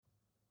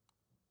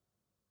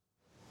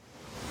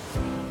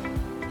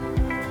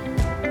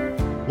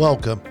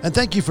Welcome, and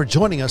thank you for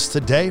joining us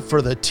today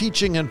for the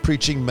teaching and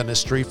preaching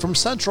ministry from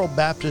Central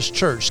Baptist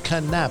Church,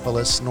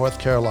 Kannapolis, North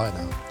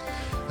Carolina.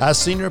 As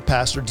Senior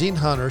Pastor Dean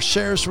Hunter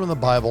shares from the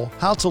Bible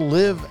how to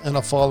live in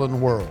a fallen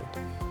world.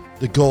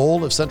 The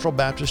goal of Central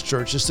Baptist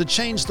Church is to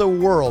change the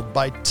world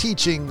by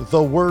teaching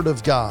the Word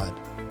of God.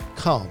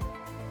 Come,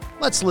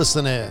 let's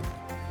listen in.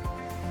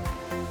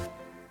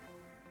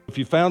 If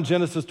you found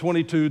Genesis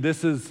 22,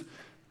 this is,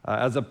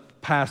 as a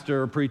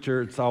pastor or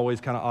preacher, it's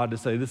always kind of odd to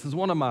say, this is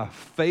one of my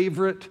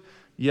favorite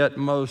yet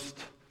most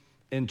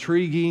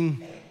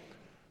intriguing,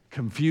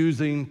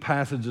 confusing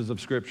passages of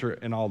Scripture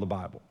in all the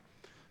Bible.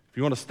 If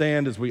you want to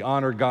stand as we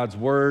honor God's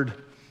Word,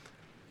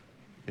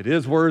 it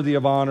is worthy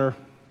of honor.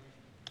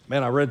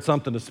 Man, I read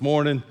something this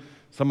morning,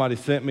 somebody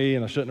sent me,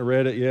 and I shouldn't have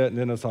read it yet, and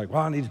then it's like,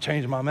 well, I need to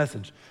change my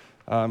message.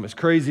 It's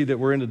crazy that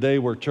we're in a day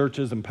where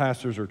churches and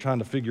pastors are trying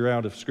to figure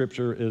out if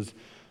Scripture is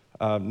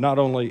not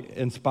only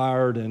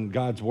inspired in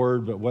God's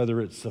Word, but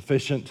whether it's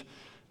sufficient.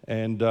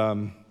 And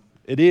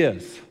it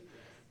is.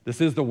 This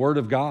is the Word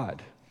of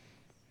God.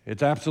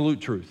 It's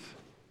absolute truth.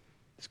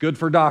 It's good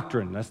for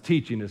doctrine. That's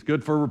teaching. It's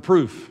good for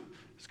reproof.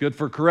 It's good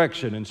for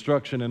correction,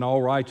 instruction in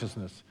all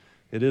righteousness.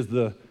 It is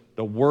the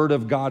Word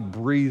of God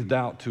breathed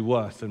out to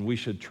us, and we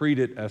should treat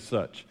it as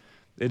such.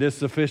 It is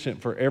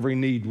sufficient for every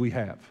need we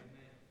have.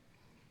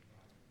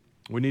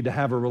 We need to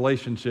have a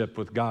relationship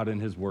with God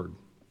and His Word.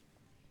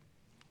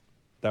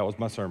 That was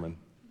my sermon.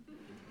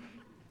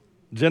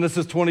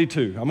 Genesis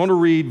 22. I'm going to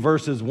read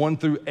verses 1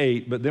 through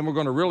 8, but then we're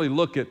going to really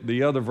look at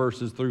the other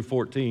verses through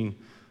 14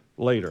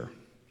 later.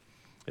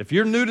 If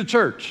you're new to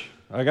church,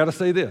 I got to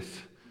say this.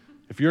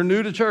 If you're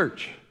new to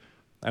church,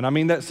 and I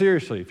mean that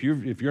seriously, if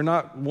you're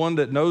not one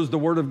that knows the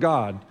Word of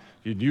God,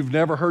 you've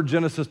never heard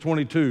Genesis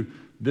 22,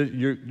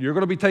 you're going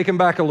to be taken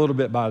back a little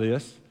bit by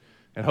this,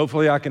 and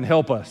hopefully I can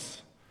help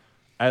us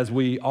as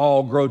we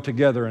all grow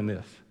together in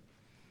this.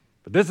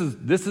 But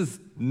this is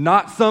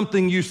not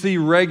something you see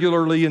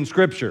regularly in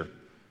Scripture.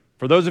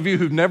 For those of you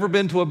who've never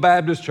been to a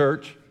Baptist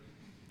church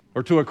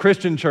or to a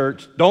Christian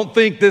church, don't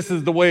think this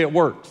is the way it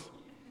works.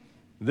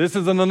 This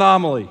is an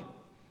anomaly,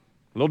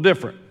 a little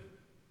different.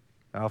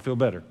 I'll feel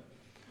better.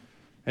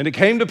 And it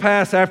came to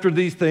pass after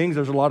these things,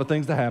 there's a lot of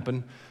things that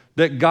happen,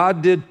 that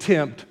God did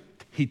tempt,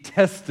 He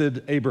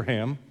tested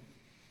Abraham,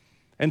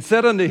 and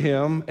said unto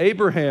him,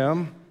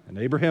 Abraham, and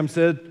Abraham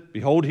said,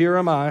 Behold, here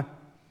am I,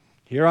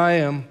 here I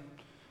am.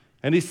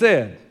 And he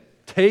said,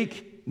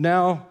 Take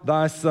now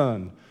thy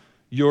son,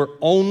 your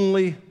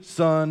only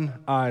son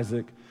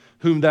Isaac,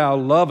 whom thou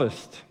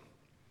lovest,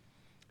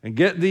 and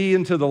get thee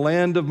into the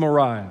land of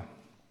Moriah,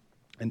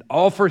 and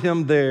offer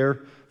him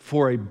there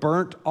for a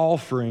burnt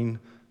offering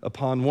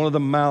upon one of the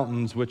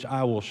mountains which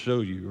I will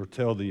show you or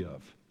tell thee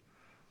of.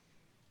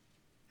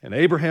 And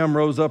Abraham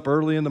rose up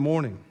early in the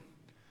morning,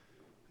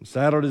 and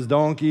saddled his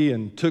donkey,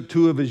 and took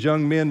 2 of his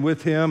young men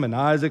with him, and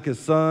Isaac his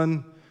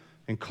son,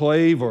 and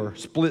clave or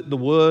split the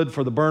wood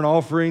for the burnt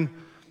offering,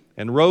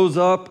 and rose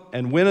up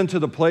and went into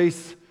the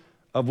place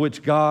of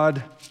which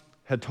God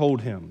had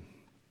told him.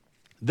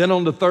 Then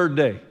on the 3rd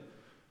day, it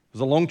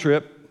was a long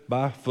trip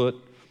by foot,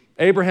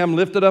 Abraham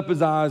lifted up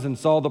his eyes and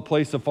saw the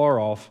place afar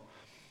off.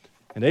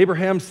 And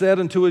Abraham said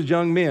unto his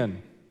young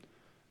men,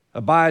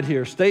 Abide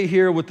here, stay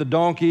here with the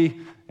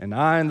donkey, and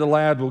I and the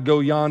lad will go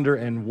yonder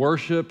and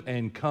worship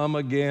and come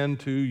again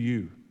to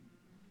you.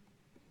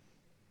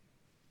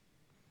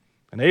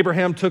 And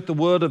Abraham took the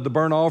wood of the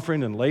burnt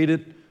offering and laid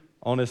it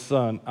on his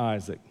son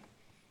Isaac.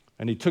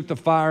 And he took the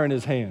fire in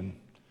his hand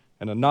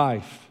and a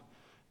knife,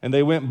 and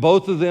they went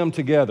both of them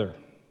together.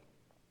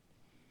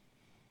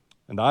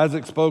 And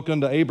Isaac spoke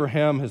unto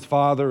Abraham his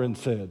father and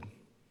said,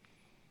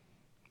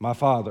 My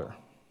father.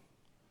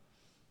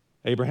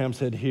 Abraham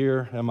said,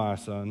 Here am I,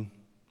 son.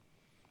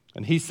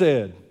 And he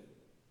said,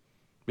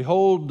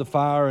 Behold the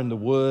fire and the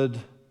wood,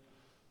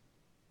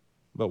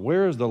 but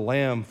where is the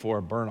lamb for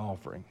a burnt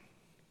offering?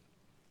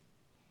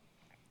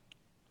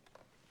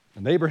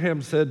 And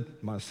Abraham said,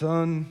 My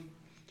son,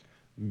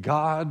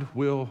 God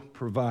will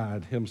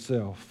provide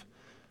himself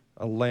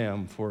a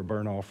lamb for a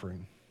burnt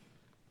offering.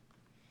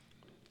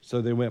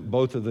 So they went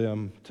both of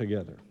them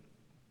together.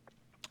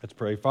 Let's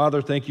pray.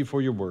 Father, thank you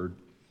for your word.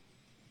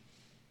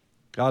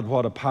 God,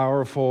 what a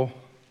powerful,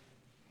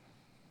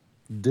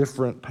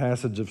 different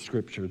passage of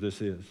Scripture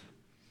this is.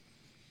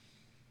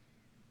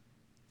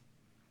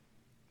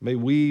 May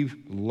we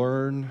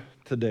learn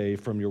today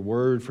from your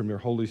word, from your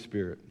Holy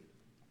Spirit,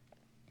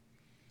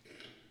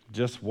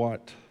 just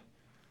what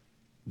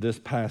this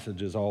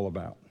passage is all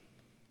about.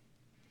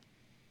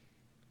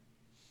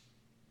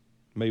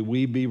 May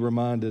we be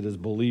reminded as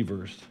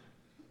believers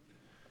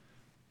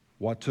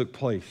what took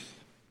place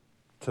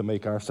to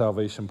make our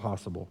salvation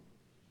possible.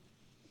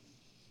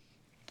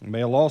 And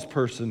may a lost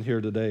person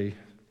here today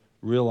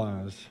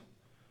realize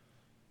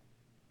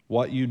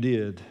what you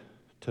did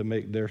to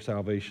make their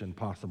salvation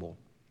possible.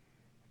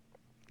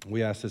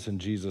 We ask this in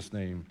Jesus'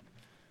 name.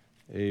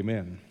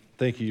 Amen.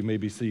 Thank you. You may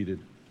be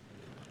seated.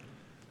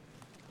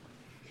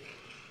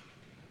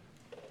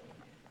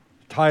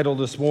 Title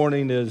this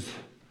morning is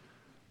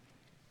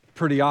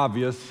pretty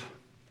obvious.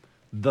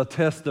 the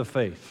test of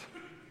faith.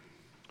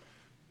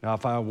 Now,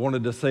 if I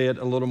wanted to say it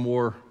a little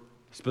more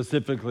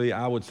specifically,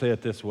 I would say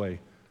it this way: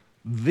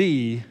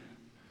 the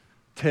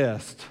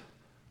test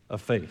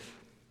of faith.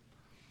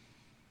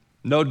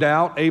 No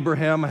doubt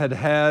Abraham had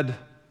had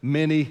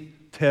many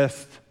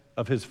tests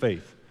of his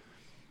faith.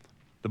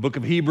 The book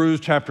of Hebrews,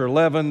 chapter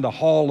 11, the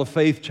Hall of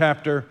Faith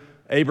chapter,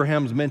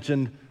 Abraham's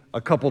mentioned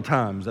a couple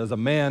times as a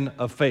man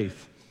of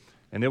faith.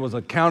 And it was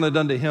accounted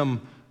unto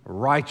him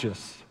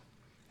righteous.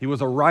 He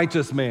was a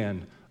righteous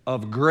man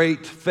of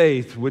great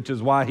faith, which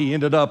is why he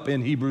ended up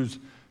in Hebrews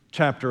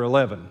chapter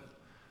 11.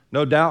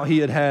 No doubt he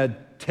had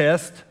had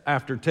test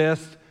after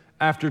test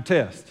after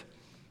test.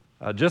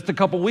 Just a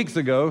couple weeks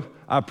ago,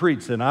 I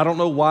preached, and I don't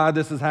know why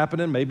this is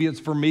happening. Maybe it's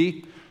for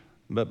me,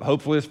 but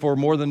hopefully it's for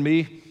more than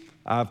me.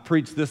 I've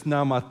preached this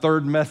now, my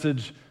third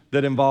message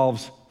that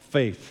involves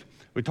faith.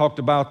 We talked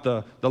about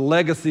the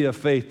legacy of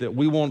faith that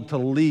we want to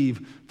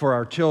leave for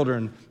our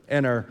children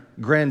and our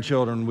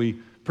grandchildren. We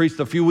preached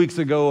a few weeks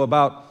ago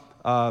about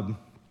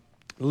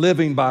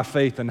living by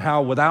faith and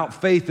how without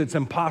faith it's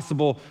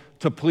impossible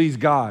to please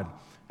God.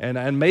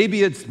 And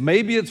maybe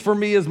it's for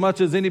me as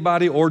much as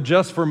anybody or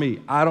just for me.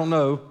 I don't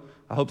know.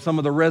 I hope some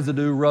of the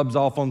residue rubs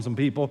off on some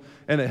people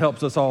and it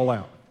helps us all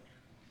out.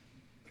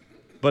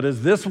 But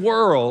as this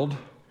world,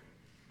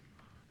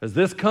 as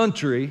this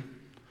country,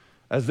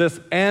 as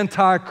this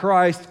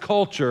anti-Christ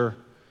culture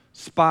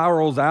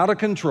spirals out of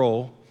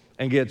control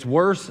and gets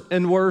worse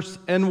and worse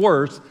and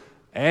worse,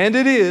 and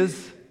it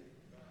is,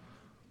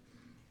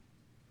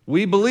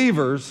 we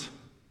believers,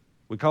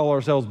 we call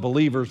ourselves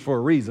believers for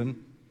a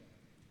reason,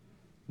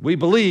 we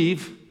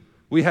believe,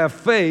 we have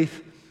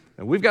faith,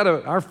 and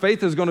our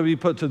faith is going to be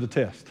put to the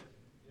test.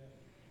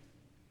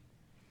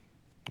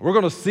 We're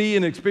going to see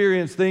and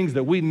experience things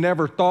that we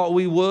never thought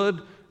we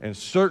would and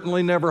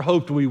certainly never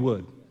hoped we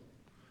would.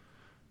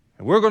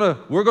 And we're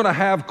going to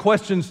have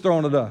questions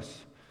thrown at us.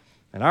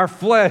 And our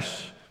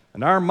flesh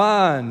and our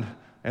mind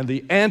and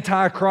the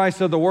antichrist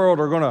of the world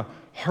are going to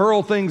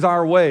hurl things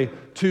our way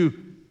to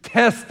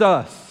test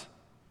us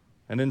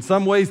and in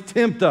some ways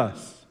tempt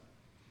us.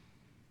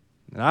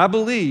 And I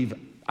believe,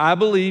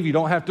 you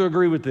don't have to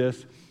agree with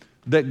this,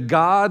 that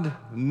God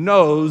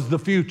knows the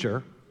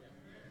future.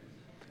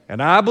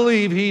 And I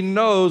believe He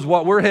knows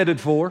what we're headed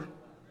for.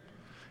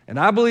 And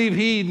I believe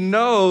He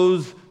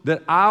knows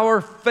that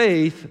our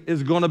faith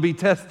is going to be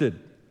tested.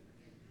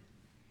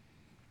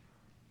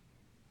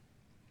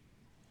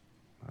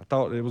 I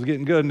thought it was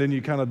getting good, and then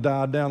you kind of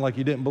died down like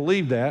you didn't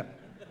believe that.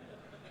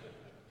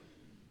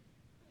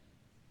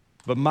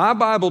 But my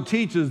Bible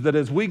teaches that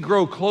as we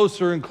grow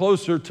closer and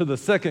closer to the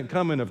second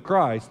coming of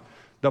Christ,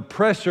 the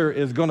pressure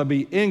is going to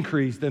be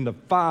increased and the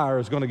fire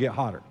is going to get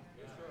hotter.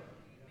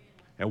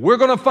 And we're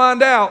going to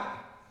find out,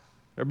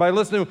 everybody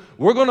listening,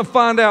 we're going to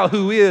find out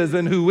who is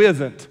and who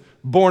isn't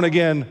born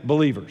again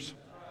believers.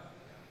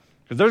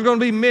 Because there's going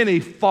to be many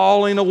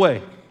falling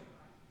away,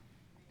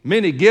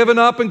 many giving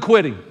up and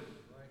quitting.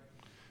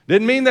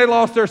 Didn't mean they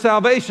lost their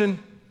salvation,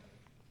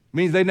 it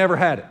means they never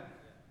had it.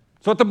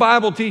 That's what the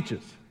Bible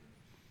teaches.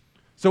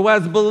 So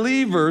as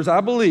believers, I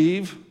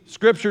believe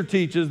Scripture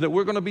teaches that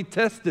we're going to be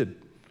tested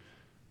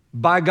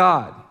by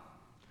God.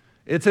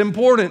 It's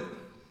important,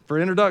 for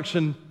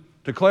introduction,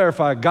 to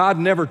clarify, God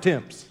never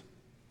tempts.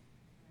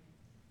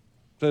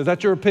 So is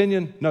that your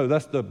opinion? No,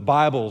 that's the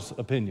Bible's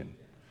opinion.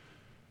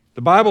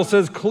 The Bible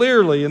says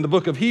clearly in the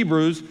book of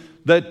Hebrews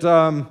that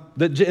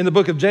in the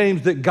book of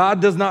James that God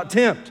does not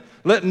tempt.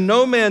 Let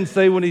no man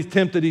say when he's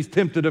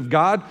tempted of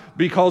God,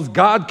 because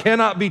God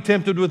cannot be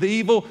tempted with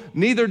evil,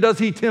 neither does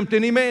He tempt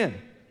any man.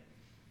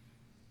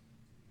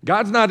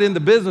 God's not in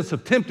the business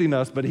of tempting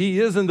us, but He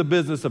is in the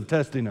business of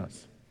testing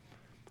us,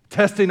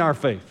 testing our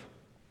faith.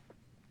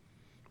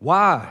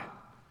 Why?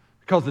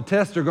 Because the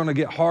tests are going to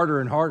get harder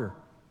and harder.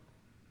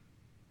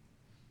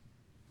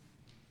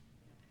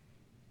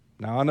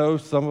 Now, I know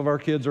some of our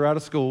kids are out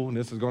of school, and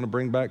this is going to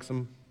bring back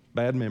some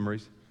bad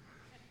memories.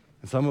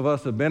 And some of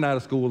us have been out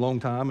of school a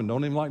long time and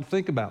don't even like to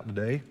think about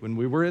today when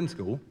we were in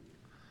school.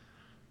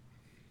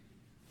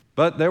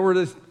 But there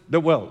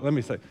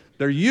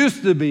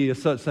used to be a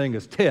such thing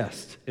as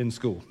tests in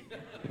school.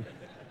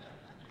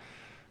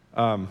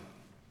 That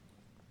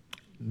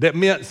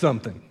meant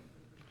something.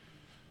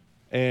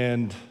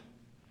 And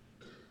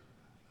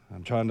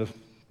I'm trying to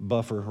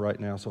buffer right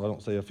now so I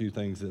don't say a few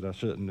things that I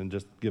shouldn't and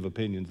just give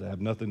opinions that have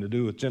nothing to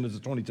do with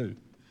Genesis 22.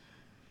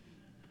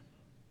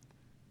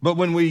 But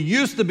when we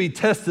used to be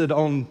tested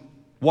on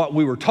what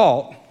we were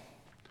taught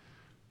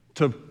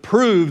to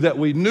prove that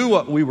we knew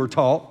what we were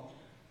taught,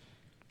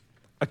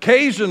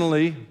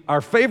 occasionally our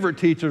favorite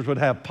teachers would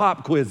have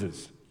pop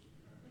quizzes.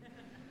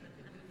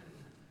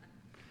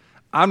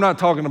 I'm not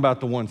talking about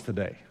the ones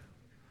today.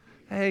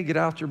 Hey, get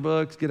out your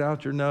books, get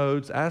out your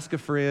notes, ask a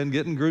friend,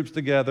 get in groups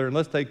together, and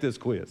let's take this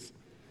quiz.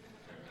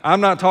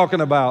 I'm not talking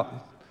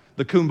about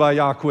the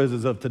kumbaya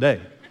quizzes of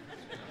today.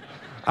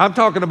 I'm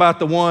talking about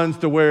the ones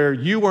to where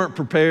you weren't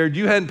prepared,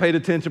 you hadn't paid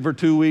attention for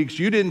 2 weeks,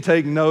 you didn't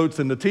take notes,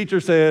 and the teacher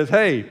says,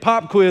 hey,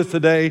 pop quiz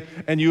today,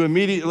 and you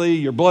immediately,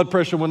 your blood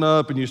pressure went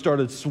up, and you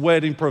started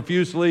sweating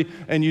profusely,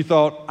 and you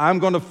thought, I'm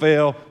going to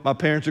fail, my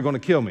parents are going to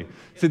kill me.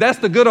 See, that's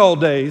the good old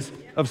days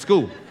of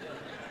school.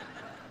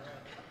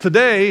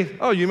 Today,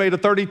 oh, you made a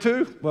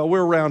 32? Well,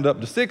 we'll round up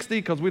to 60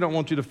 because we don't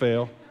want you to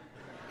fail.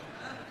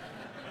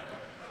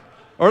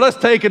 Or let's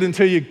take it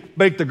until you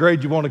make the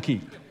grade you want to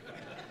keep.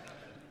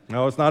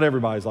 No, it's not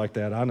everybody's like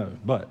that, I know,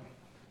 but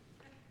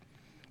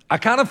I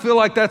kind of feel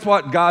like that's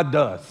what God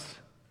does.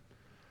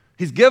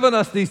 He's given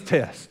us these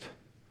tests.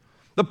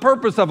 The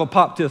purpose of a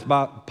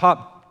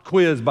pop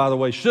quiz, by the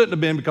way, shouldn't have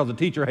been because the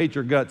teacher hates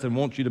your guts and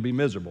wants you to be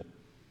miserable.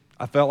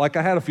 I felt like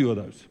I had a few of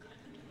those.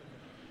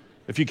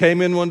 If you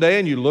came in one day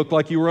and you looked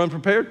like you were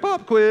unprepared,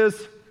 pop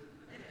quiz.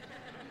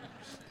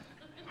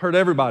 Hurt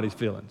everybody's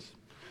feelings.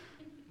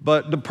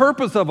 But the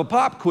purpose of a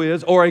pop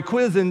quiz, or a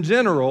quiz in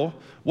general,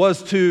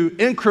 was to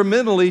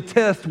incrementally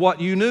test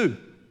what you knew,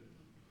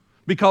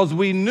 because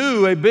we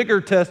knew a bigger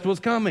test was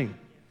coming.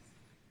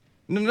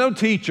 No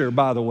teacher,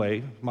 by the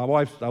way,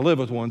 I live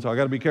with one, so I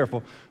got to be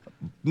careful.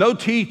 No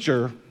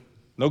teacher,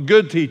 no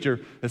good teacher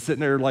is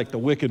sitting there like the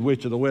Wicked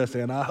Witch of the West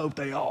saying, I hope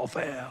they all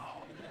fail.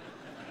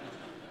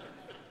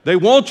 They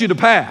want you to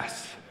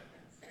pass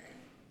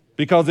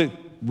because it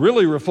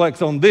really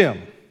reflects on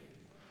them.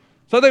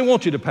 So they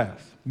want you to pass.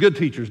 Good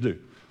teachers do.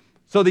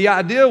 So the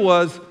idea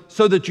was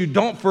so that you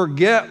don't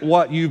forget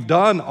what you've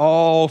done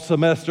all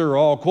semester or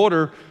all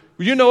quarter.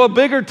 You know a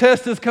bigger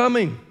test is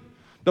coming.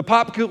 The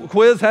pop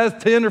quiz has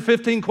 10 or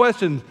 15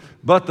 questions,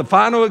 but the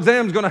final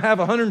exam is going to have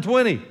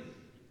 120.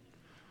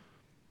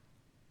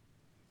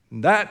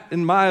 That,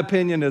 in my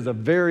opinion, is a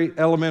very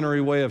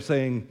elementary way of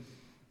saying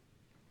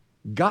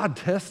God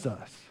tests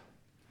us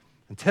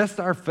and tests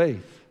our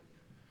faith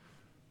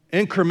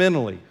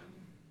incrementally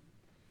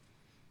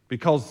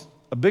because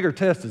a bigger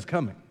test is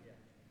coming.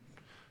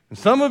 And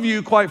some of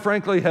you, quite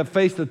frankly, have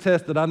faced a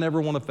test that I never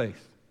want to face.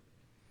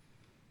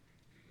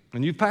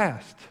 And you've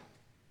passed.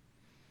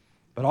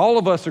 But all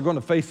of us are going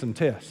to face some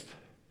tests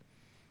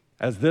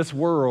as this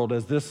world,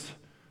 as this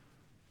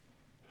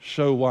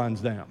show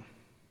winds down.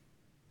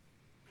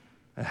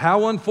 And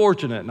how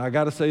unfortunate, and I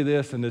got to say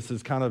this, and this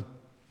is kind of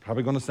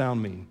probably going to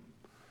sound mean,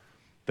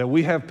 that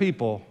we have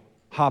people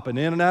hopping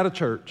in and out of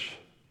church,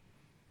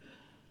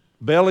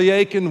 belly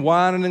aching,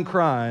 whining, and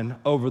crying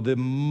over the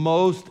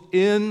most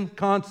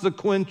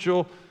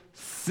inconsequential,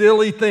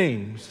 silly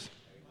things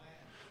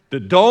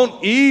that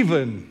don't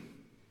even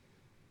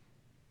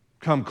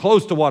come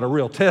close to what a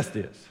real test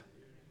is.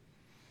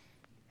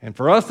 And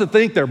for us to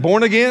think they're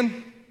born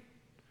again,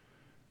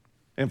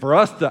 and for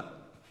us to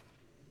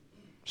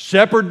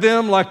shepherd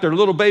them like they're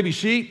little baby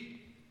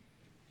sheep,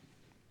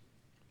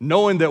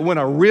 knowing that when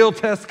a real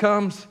test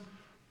comes,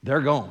 they're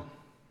gone.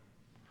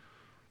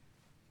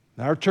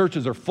 Our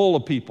churches are full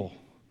of people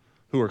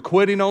who are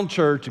quitting on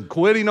church and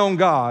quitting on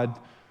God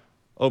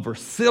over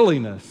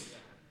silliness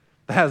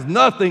that has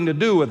nothing to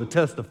do with a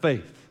test of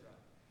faith.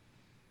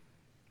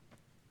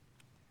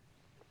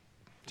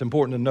 It's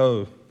important to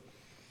know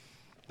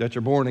that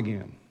you're born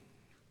again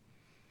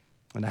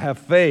and to have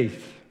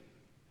faith.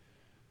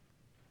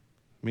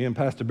 Me and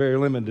Pastor Barry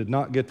Lemon did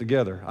not get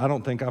together. I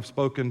don't think I've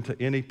spoken to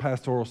any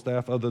pastoral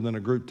staff other than a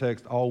group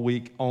text all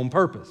week on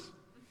purpose,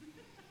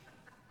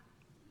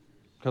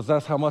 because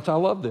that's how much I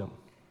love them.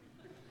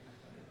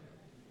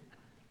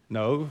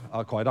 No,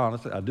 quite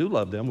honestly, I do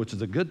love them, which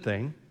is a good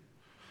thing,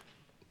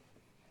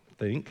 I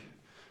think.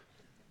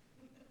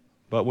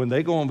 But when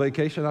they go on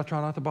vacation, I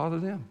try not to bother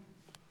them.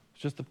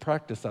 It's just a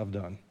practice I've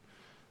done,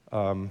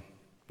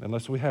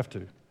 unless we have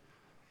to.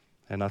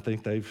 And I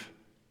think they've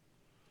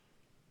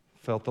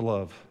felt the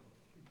love.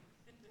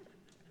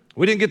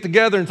 We didn't get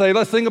together and say,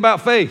 let's sing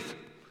about faith.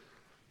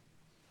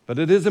 But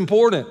it is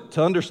important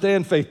to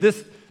understand faith.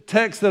 This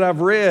text that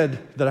I've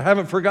read that I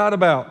haven't forgot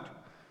about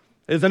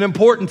is an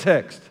important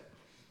text.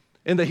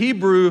 In the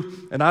Hebrew,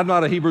 and I'm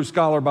not a Hebrew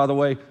scholar, by the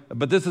way,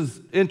 but this is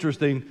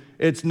interesting.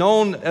 It's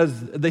known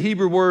as the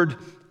Hebrew word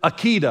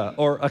akeda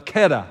or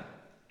akeda.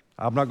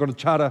 I'm not going to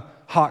try to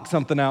hawk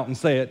something out and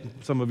say it.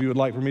 Some of you would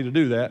like for me to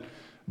do that.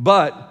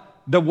 But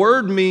the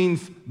word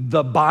means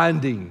the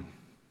binding.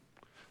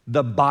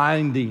 The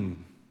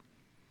binding.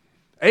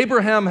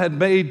 God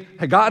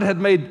had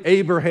made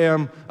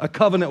Abraham a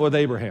covenant with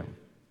Abraham.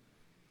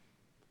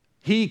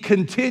 He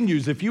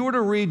continues. If you were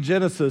to read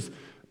Genesis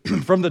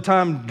from the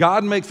time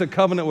God makes a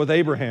covenant with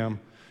Abraham,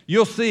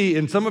 you'll see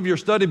in some of your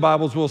study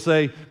Bibles will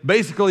say,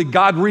 basically,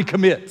 God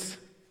recommits.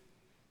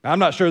 Now, I'm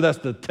not sure that's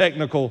the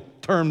technical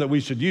term that we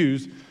should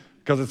use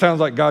because it sounds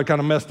like God kind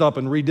of messed up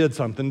and redid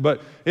something,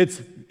 but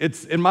it's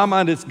in my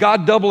mind, it's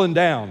God doubling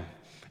down.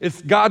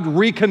 It's God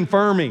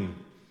reconfirming.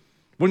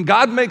 When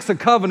God makes a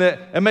covenant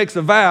and makes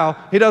a vow,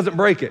 he doesn't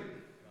break it.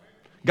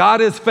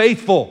 God is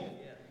faithful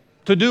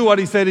to do what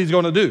he said he's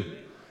going to do.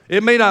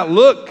 It may not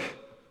look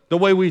the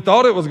way we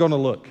thought it was going to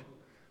look,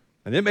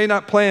 and it may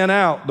not plan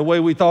out the way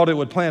we thought it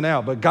would plan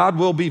out, but God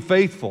will be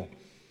faithful.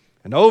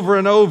 And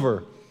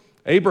over,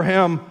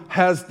 Abraham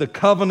has the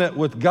covenant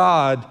with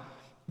God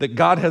that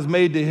God has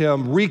made to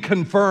him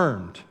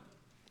reconfirmed,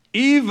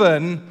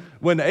 even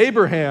when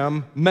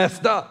Abraham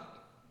messed up.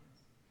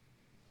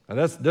 Now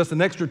that's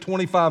an extra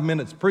 25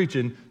 minutes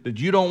preaching that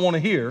you don't want to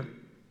hear.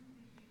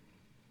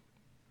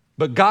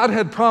 But God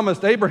had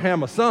promised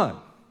Abraham a son.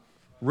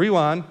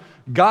 Rewind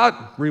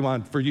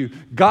for you.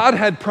 God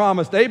had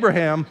promised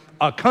Abraham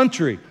a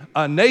country,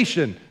 a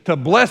nation to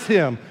bless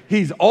him.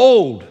 He's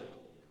old,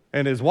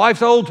 and his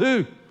wife's old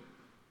too.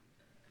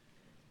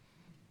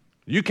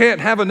 You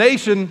can't have a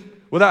nation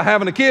without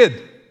having a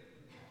kid.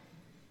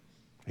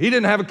 He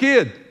didn't have a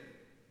kid.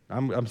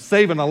 I'm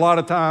saving a lot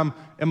of time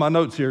in my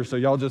notes here, so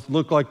y'all just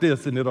look like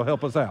this and it'll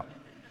help us out.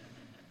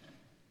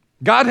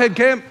 God had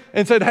come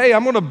and said, hey,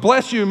 I'm going to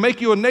bless you and make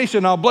you a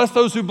nation. I'll bless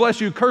those who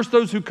bless you, curse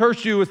those who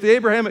curse you. It's the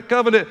Abrahamic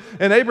covenant.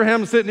 And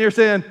Abraham's sitting here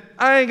saying,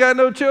 I ain't got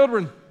no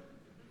children.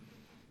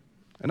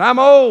 And I'm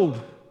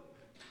old.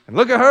 And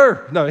look at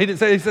her. No, he didn't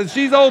say, he said,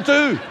 she's old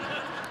too.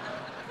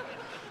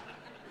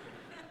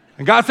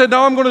 And God said,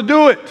 no, I'm going to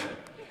do it.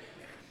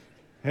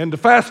 And to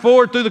fast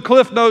forward through the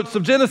cliff notes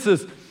of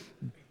Genesis,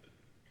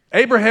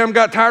 Abraham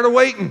got tired of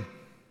waiting.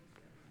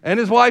 And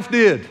his wife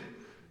did.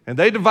 And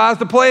they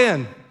devised a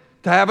plan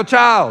to have a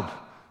child,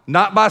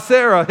 not by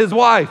Sarah, his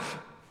wife,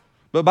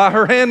 but by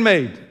her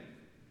handmaid.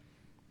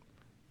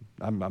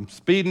 I'm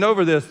speeding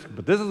over this,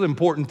 but this is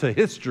important to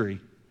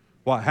history,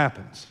 what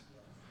happens.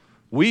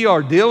 We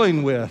are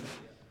dealing with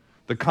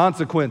the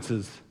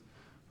consequences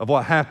of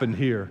what happened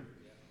here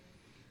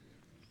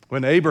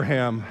when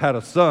Abraham had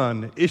a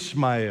son,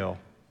 Ishmael,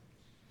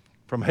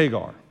 from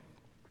Hagar.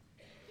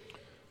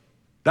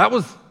 That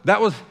was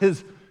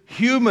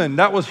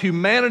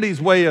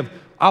humanity's way of,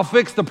 I'll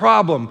fix the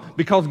problem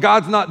because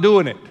God's not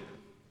doing it.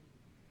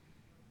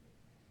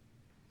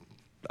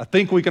 I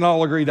think we can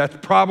all agree that's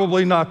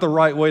probably not the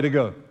right way to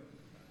go.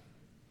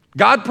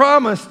 God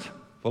promised,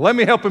 well, let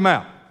me help him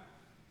out.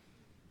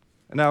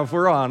 And now, if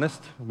we're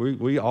honest,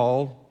 we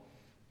all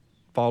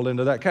fall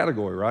into that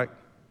category, right?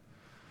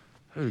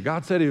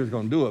 God said he was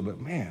going to do it,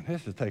 but man,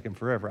 this is taking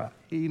forever.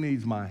 He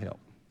needs my help.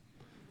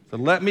 So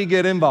let me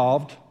get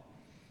involved.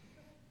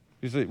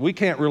 You see, we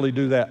can't really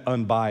do that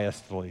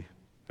unbiasedly.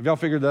 Have y'all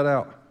figured that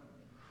out?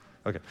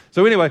 Okay.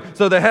 So anyway,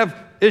 so they have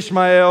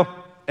Ishmael,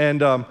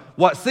 and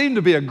what seemed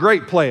to be a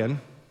great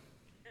plan,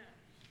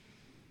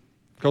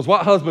 because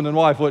what husband and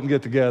wife wouldn't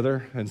get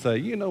together and say,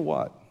 you know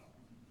what?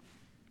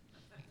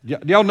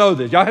 Y'all know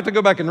this. Y'all have to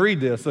go back and read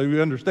this so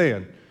you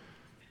understand.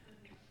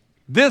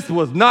 This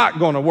was not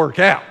going to work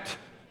out.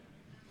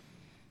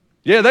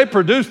 Yeah, they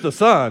produced a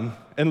son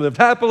and lived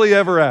happily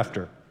ever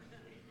after.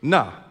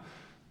 No.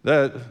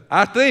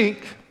 I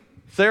think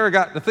Sarah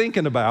got to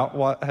thinking about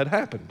what had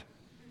happened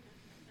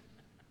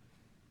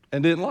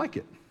and didn't like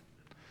it.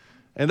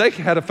 And they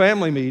had a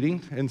family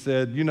meeting and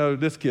said, you know,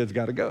 this kid's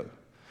got to go.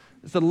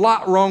 There's a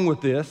lot wrong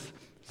with this.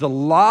 There's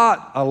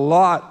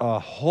a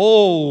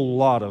whole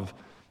lot of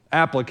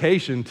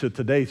application to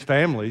today's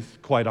families,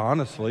 quite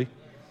honestly.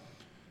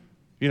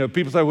 You know,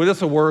 people say, well,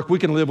 this will work. We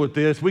can live with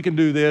this. We can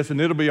do this,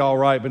 and it'll be all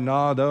right. But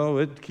no,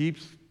 it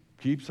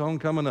keeps on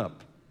coming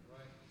up.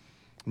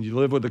 And you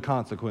live with the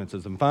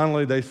consequences. And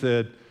finally,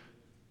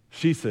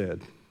 she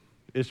said,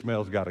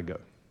 Ishmael's got to go.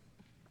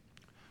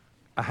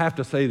 I have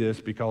to say this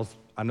because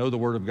I know the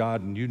Word of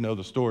God and you know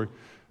the story.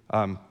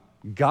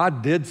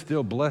 God did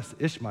still bless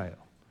Ishmael.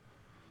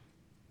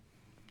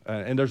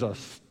 And there's a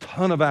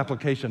ton of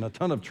application, a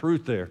ton of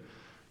truth there.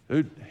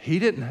 It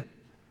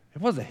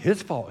wasn't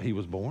his fault he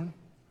was born.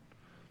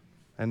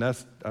 And I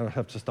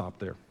have to stop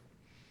there.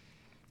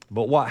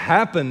 But what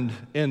happened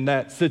in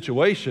that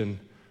situation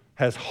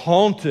has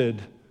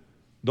haunted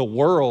the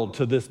world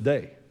to this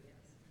day,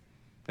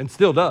 and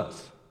still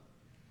does.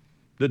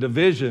 The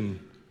division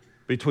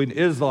between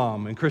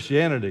Islam and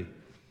Christianity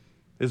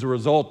is a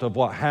result of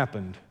what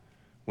happened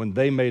when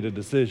they made a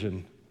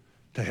decision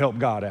to help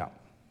God out.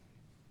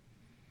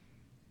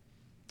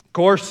 Of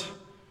course,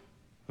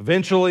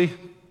 eventually,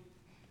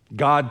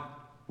 God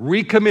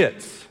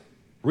reconfirms,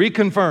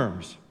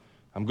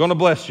 I'm going to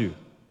bless you.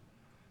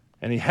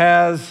 And he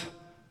has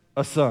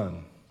a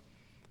son,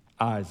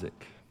 Isaac.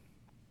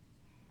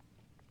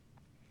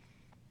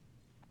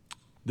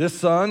 This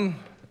son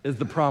is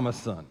the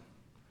promised son.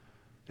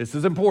 This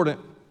is important.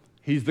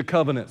 He's the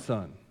covenant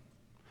son.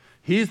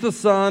 He's the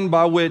son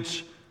by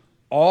which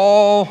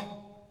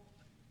all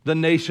the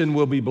nation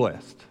will be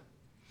blessed.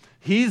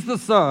 He's the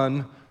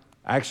son,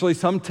 actually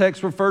some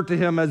texts refer to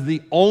him as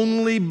the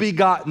only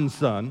begotten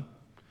son.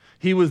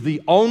 He was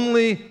the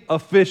only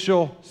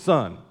official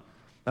son.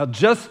 Now,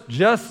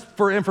 just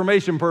for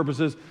information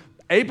purposes,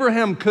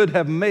 Abraham could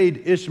have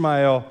made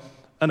Ishmael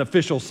an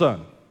official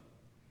son.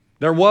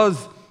 There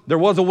was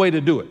a way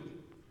to do it.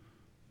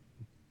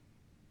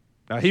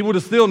 Now, he would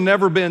have still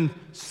never been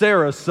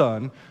Sarah's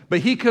son, but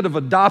he could have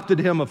adopted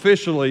him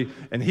officially,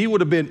 and he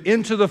would have been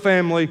into the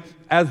family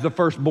as the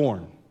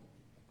firstborn.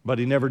 But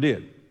he never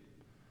did,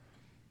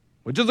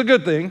 which is a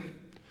good thing,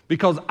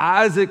 because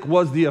Isaac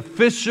was the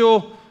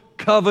official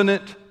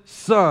covenant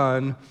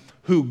son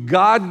who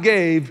God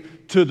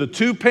gave to the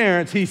two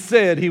parents he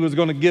said he was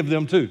going to give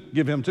him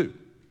to.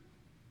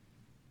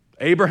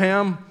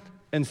 Abraham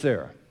and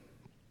Sarah.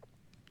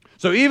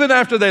 So even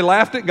after they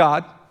laughed at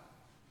God,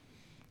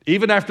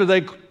 even after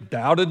they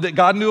doubted that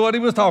God knew what he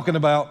was talking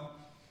about,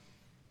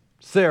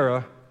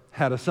 Sarah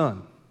had a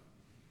son.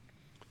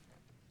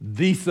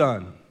 The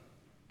son.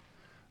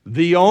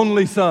 The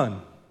only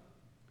son.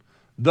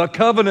 The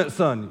covenant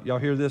son. Y'all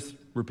hear this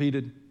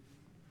repeated?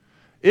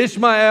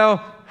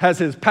 Ishmael has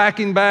his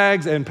packing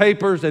bags and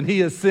papers, and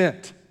he is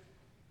sent.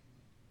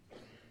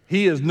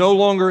 He is no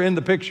longer in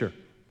the picture.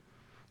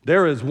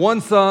 There is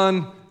one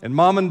son, and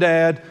mom and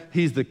dad.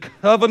 He's the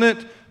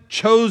covenant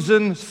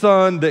chosen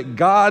son that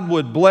God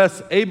would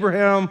bless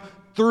Abraham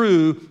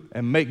through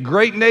and make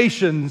great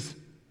nations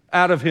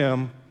out of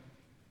him,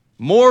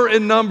 more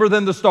in number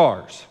than the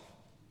stars.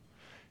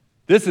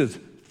 This is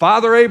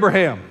Father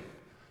Abraham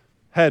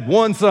had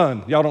one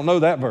son. Y'all don't know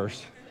that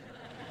verse,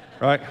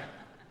 right?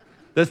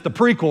 That's the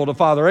prequel to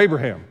Father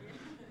Abraham.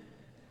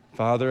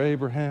 Father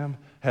Abraham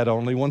had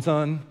only one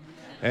son,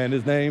 and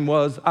his name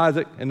was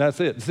Isaac, and that's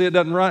it. See, it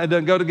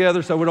doesn't go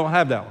together, so we don't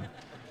have that one.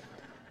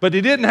 But he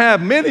didn't have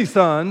many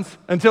sons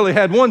until he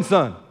had one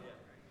son.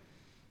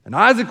 And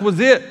Isaac was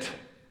it.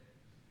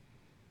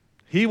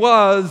 He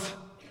was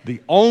the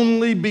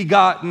only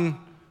begotten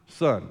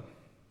son.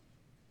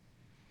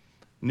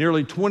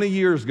 Nearly 20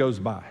 years goes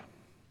by.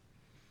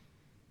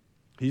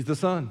 He's the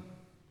son.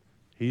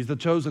 He's the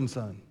chosen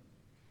son.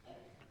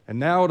 And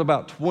now at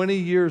about 20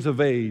 years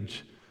of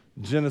age,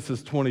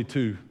 Genesis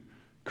 22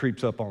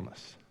 creeps up on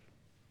us.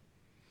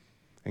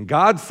 And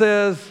God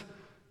says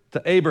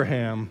to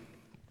Abraham,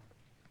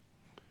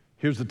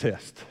 here's the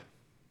test.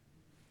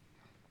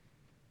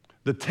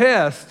 The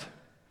test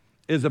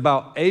is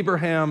about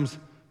Abraham's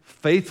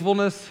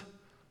faithfulness,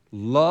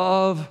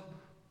 love,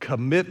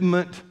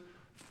 commitment,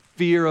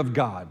 fear of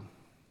God.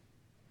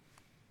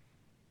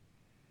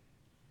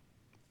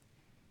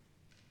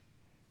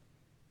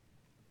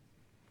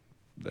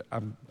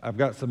 I've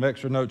got some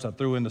extra notes I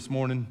threw in this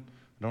morning.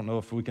 I don't know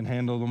if we can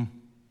handle them.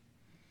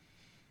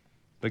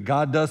 But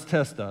God does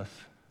test us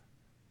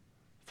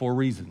for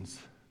reasons.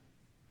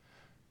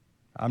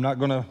 I'm not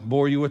going to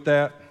bore you with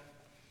that.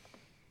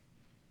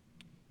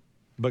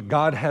 But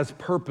God has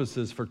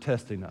purposes for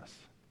testing us,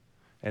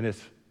 and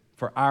it's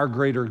for our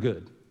greater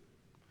good.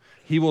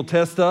 He will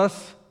test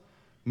us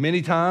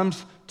many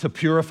times to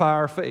purify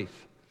our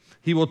faith.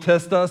 He will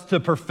test us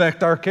to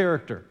perfect our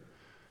character.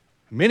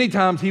 Many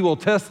times he will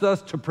test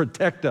us to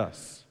protect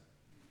us.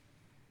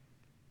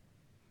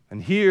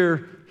 And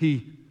here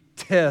he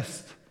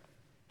tests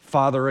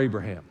Father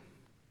Abraham.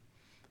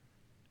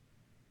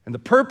 And the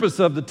purpose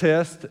of the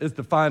test is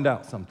to find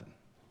out something.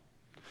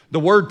 The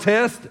word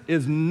test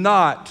is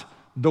not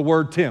the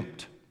word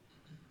tempt.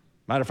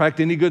 Matter of fact,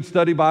 any good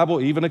study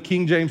Bible, even a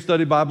King James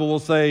study Bible, will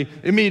say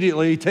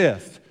immediately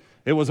test.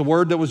 It was a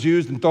word that was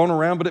used and thrown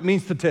around, but it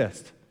means to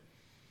test.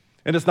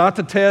 And it's not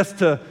to test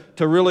to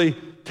really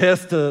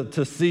test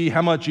to see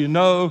how much you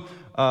know.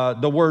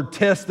 The word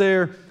test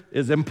there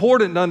is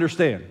important to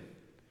understand.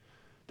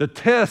 The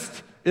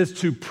test is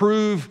to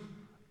prove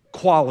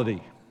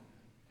quality.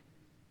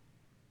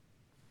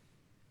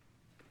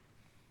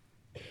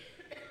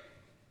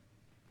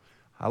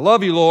 I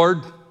love you,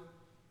 Lord.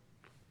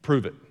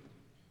 Prove it.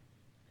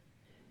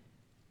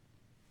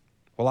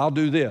 Well, I'll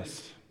do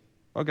this.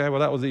 Okay, well,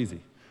 that was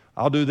easy.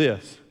 I'll do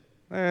this.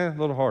 A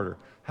little harder.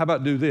 How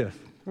about do this?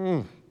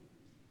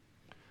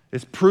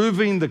 It's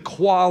proving the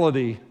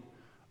quality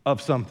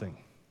of something.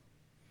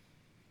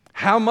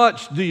 How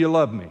much do you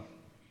love me?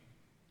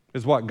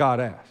 Is what God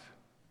asked.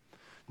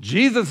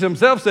 Jesus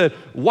himself said,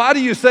 why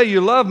do you say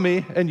you love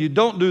me and you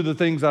don't do the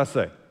things I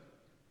say?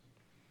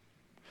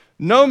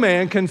 No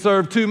man can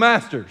serve two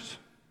masters.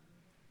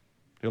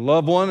 He'll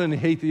love one and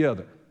hate the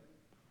other.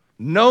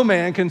 No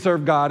man can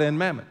serve God and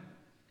mammon.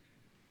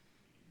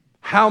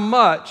 How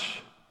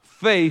much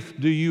faith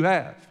do you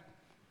have?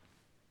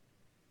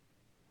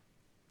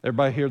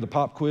 Everybody hear the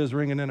pop quiz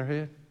ringing in their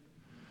head?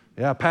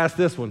 Yeah, I passed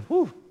this one.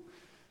 Whew.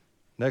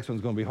 Next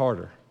one's going to be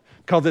harder.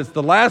 Because it's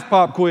the last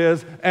pop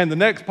quiz and the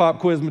next pop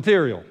quiz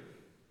material.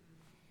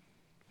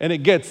 And it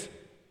gets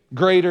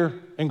greater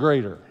and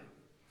greater.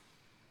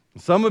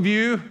 Some of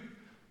you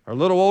are a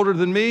little older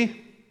than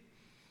me,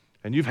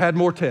 and you've had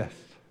more tests.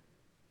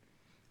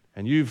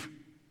 And you've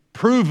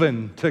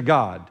proven to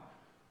God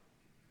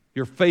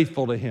you're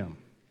faithful to Him.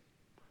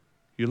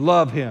 You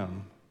love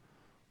Him.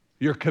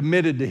 You're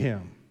committed to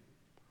Him.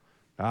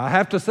 Now, I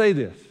have to say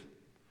this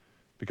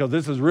because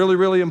this is really,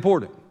 really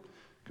important.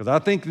 Because I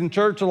think in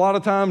church a lot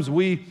of times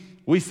we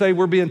say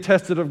we're being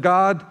tested of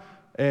God,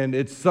 and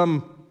it's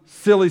some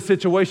silly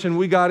situation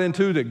we got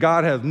into that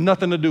God has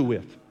nothing to do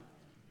with.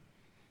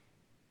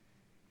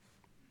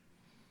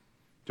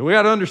 So we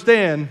got to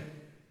understand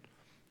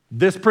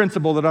this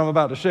principle that I'm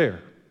about to share.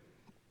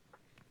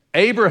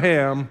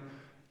 Abraham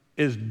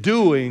is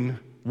doing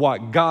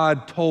what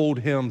God told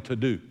him to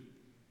do.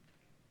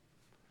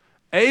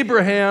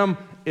 Abraham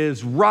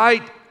is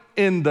right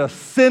in the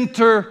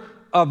center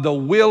of the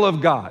will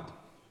of God.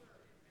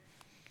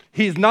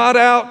 He's not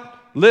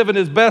out living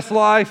his best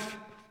life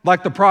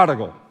like the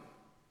prodigal.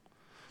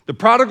 The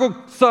prodigal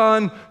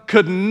son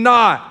could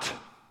not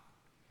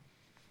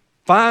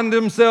find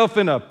himself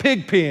in a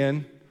pig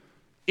pen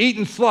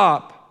eating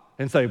slop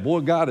and say,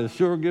 boy, God is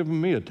sure giving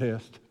me a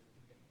test.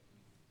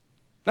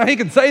 Now, he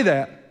can say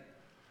that,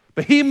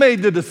 but he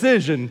made the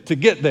decision to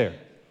get there.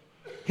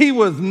 He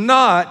was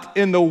not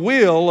in the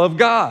will of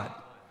God.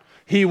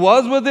 He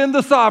was within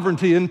the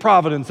sovereignty and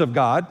providence of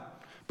God,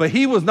 but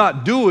he was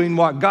not doing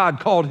what God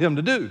called him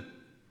to do.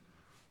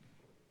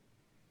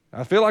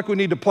 I feel like we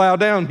need to plow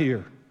down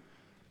here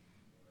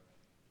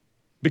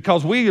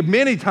because we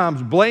many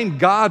times blame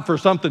God for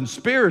something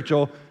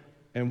spiritual,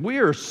 and we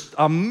are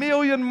a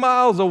million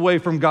miles away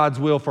from God's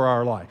will for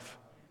our life.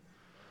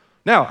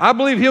 Now, I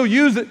believe he'll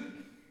use it,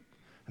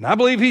 and I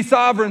believe he's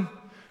sovereign,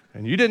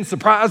 and you didn't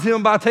surprise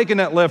him by taking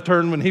that left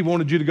turn when he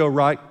wanted you to go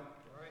right.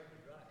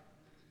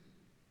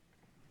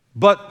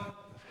 But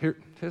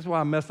here's why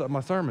I messed up my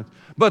sermons.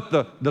 But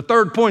the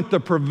third point, the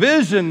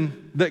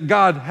provision that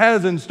God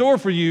has in store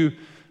for you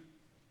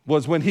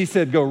was when he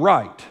said go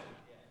right.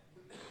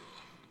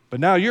 But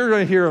now you're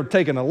going to hear him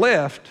taking a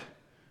left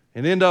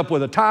and end up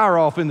with a tire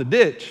off in the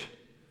ditch.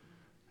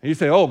 And you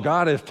say, oh,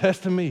 God is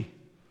testing me.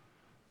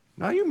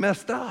 No, you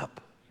messed up.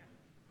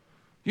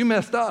 You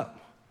messed up.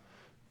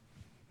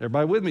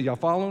 Everybody with me? Y'all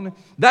following me?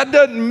 That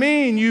doesn't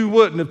mean you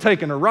wouldn't have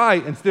taken a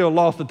right and still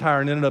lost the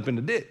tire and ended up in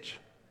the ditch.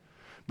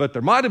 But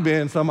there might have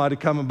been somebody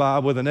coming by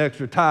with an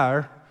extra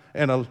tire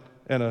and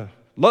a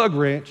lug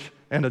wrench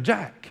and a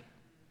jack.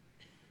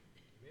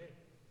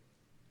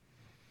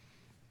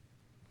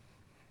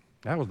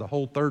 That was the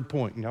whole third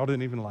point, and y'all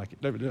didn't even like it.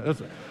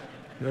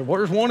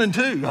 Where's 1 and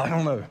 2? I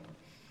don't know.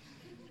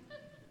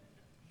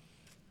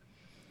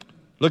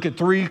 Look at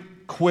 3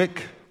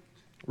 quick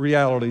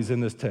realities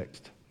in this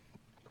text.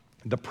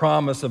 The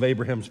promise of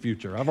Abraham's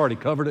future. I've already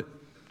covered it.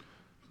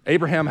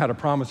 Abraham had a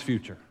promised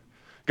future.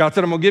 God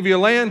said, I'm going to give you a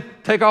land,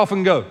 take off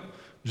and go.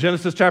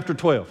 Genesis chapter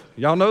 12.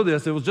 Y'all know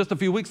this. It was just a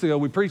few weeks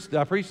ago I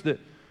preached it.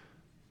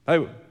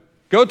 Hey,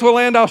 go to a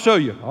land I'll show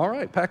you. All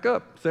right, pack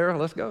up, Sarah,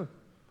 let's go.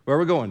 Where are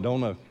we going?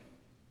 Don't know.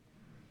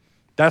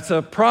 That's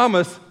a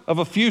promise of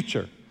a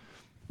future.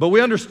 But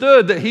we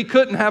understood that he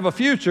couldn't have a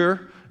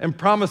future and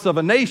promise of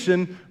a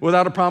nation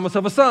without a promise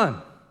of a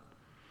son.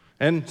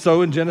 And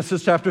so in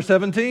Genesis chapter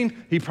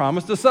 17, he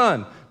promised a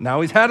son.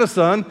 Now he's had a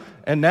son,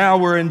 and now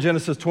we're in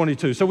Genesis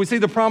 22. So we see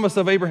the promise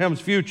of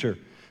Abraham's future.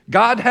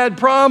 God had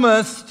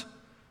promised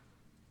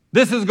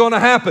this is going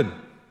to happen.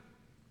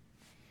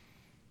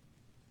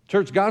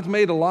 Church, God's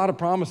made a lot of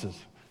promises.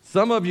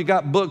 Some of you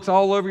got books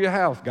all over your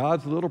house.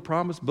 God's little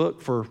promise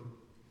book for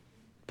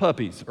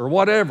puppies or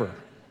whatever.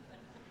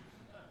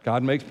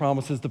 God makes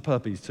promises to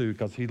puppies too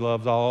because he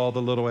loves all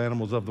the little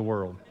animals of the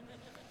world.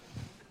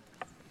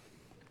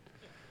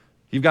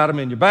 You've got them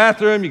in your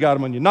bathroom, you got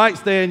them on your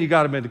nightstand, you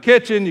got them in the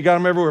kitchen, you got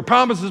them everywhere.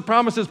 Promises,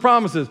 promises,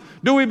 promises.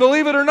 Do we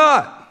believe it or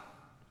not?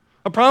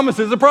 A promise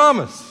is a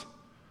promise.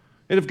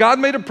 And if God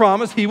made a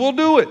promise, he will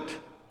do it.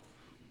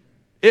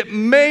 It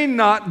may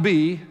not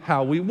be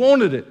how we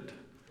wanted it,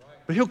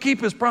 but he'll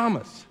keep his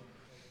promise.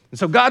 And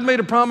so God made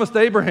a promise to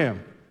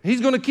Abraham.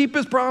 He's going to keep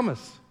his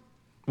promise,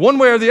 one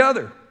way or the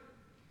other.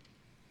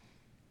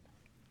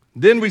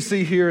 Then we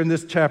see here in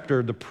this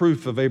chapter the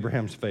proof of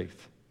Abraham's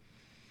faith.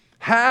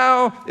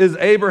 How is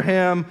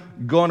Abraham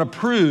going to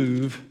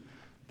prove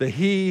that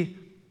he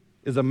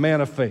is a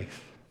man of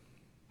faith?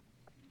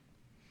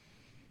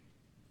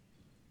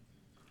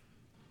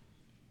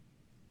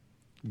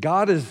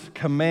 God is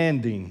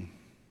commanding.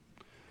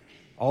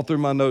 All through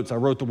my notes, I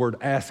wrote the word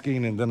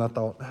asking, and then I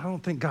thought, I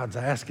don't think God's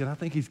asking. I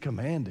think he's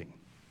commanding.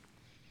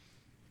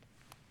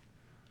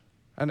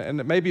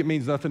 And maybe it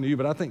means nothing to you,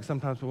 but I think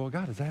sometimes, well,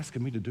 God is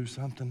asking me to do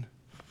something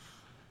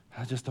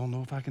I just don't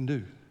know if I can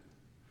do.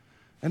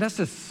 And that's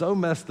just so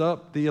messed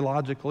up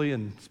theologically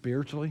and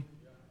spiritually,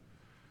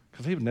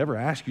 because he would never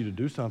ask you to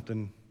do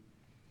something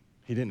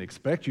he didn't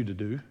expect you to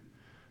do,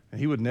 and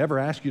he would never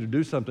ask you to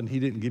do something he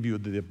didn't give you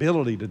the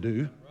ability to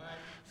do.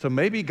 So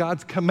maybe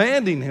God's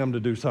commanding him to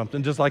do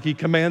something just like he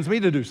commands me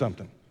to do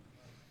something.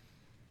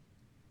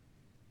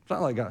 It's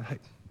not like God,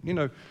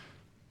 hey,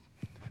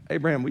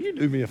 Abraham, will you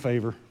do me a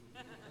favor?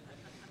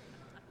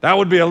 That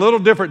would be a little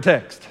different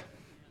text.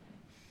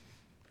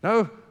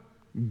 No,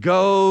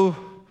 go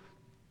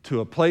to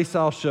a place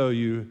I'll show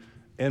you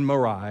in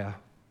Moriah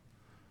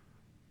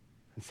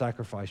and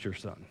sacrifice your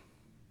son.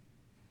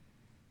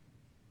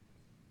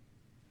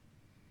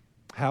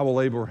 How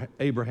will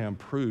Abraham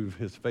prove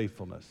his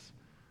faithfulness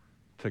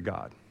to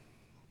God?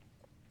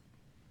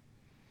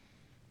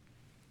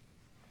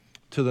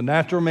 To the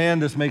natural man,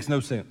 this makes no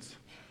sense.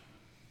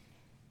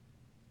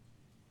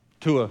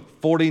 To a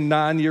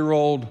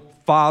 49-year-old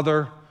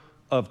father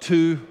of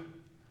 2,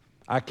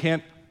 I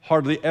can't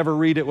hardly ever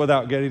read it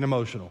without getting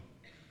emotional.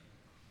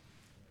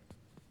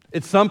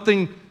 It's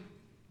something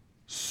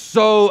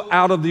so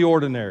out of the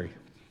ordinary,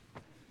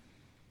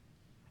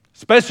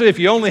 especially if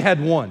you only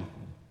had one.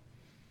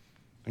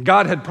 And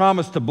God had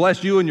promised to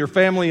bless you and your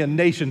family and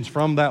nations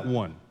from that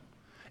one.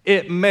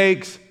 It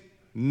makes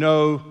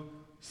no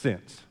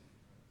sense.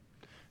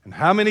 And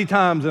how many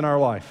times in our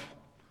life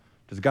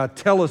does God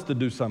tell us to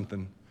do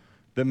something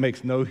that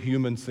makes no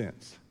human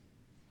sense?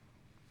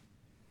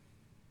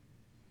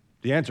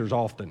 The answer is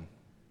often.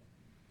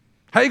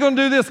 How are you going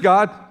to do this,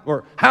 God?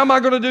 Or how am I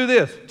going to do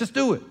this? Just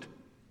do it.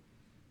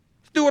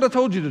 Just do what I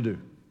told you to do.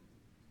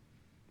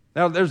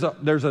 Now,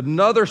 there's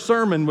another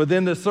sermon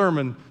within this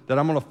sermon that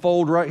I'm going to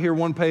fold right here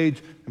one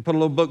page and put a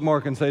little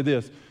bookmark and say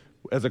this.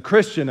 As a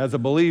Christian, as a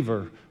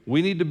believer,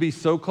 we need to be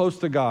so close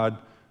to God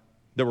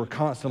that we're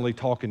constantly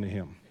talking to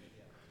Him.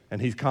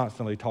 And He's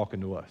constantly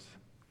talking to us.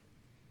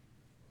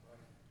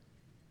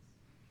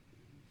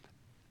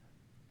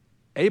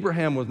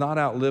 Abraham was not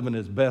out living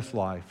his best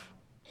life,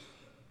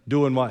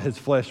 doing what his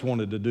flesh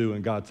wanted to do,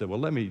 and God said, well,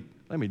 let me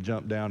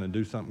jump down and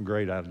do something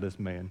great out of this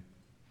man.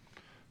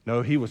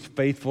 No, he was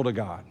faithful to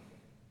God.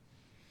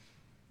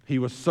 He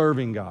was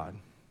serving God.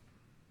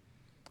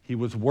 He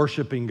was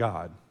worshiping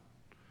God.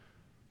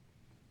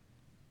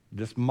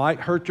 This might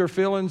hurt your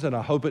feelings, and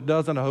I hope it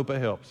doesn't. I hope it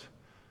helps.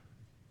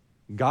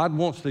 God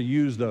wants to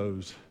use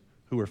those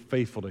who are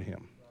faithful to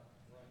Him.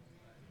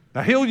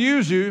 Now, He'll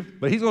use you,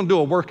 but He's going to do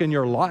a work in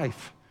your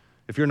life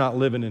if you're not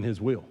living in His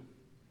will.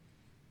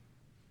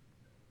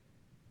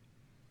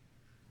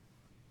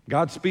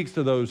 God speaks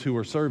to those who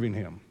are serving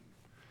Him.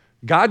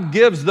 God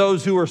gives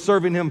those who are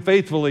serving Him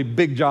faithfully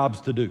big jobs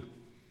to do.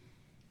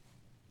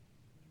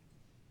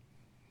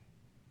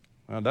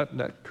 Now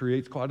that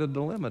creates quite a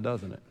dilemma,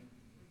 doesn't it?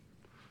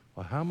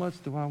 Well, how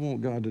much do I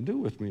want God to do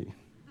with me?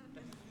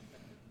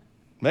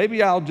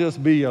 Maybe I'll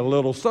just be a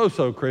little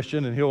so-so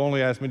Christian and He'll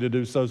only ask me to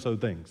do so-so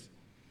things.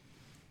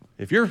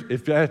 If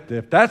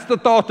that's the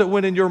thought that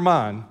went in your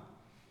mind,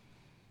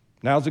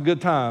 now's a good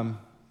time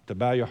to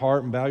bow your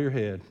heart and bow your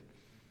head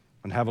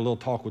and have a little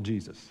talk with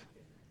Jesus.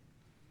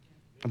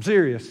 I'm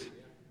serious.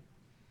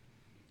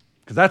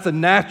 Because that's a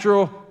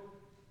natural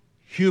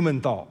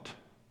human thought.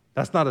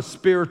 That's not a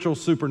spiritual,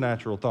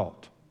 supernatural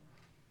thought.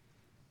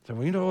 So,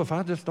 well, you know, if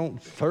I just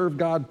don't serve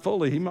God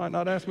fully, He might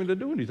not ask me to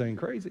do anything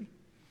crazy.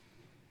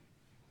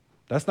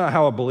 That's not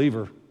how a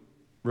believer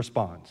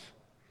responds.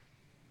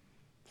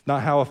 It's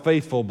not how a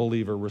faithful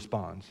believer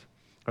responds.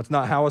 That's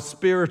not how a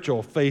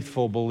spiritual,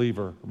 faithful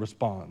believer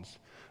responds.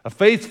 A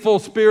faithful,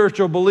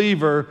 spiritual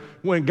believer,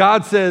 when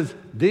God says,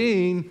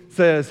 Dean,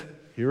 says,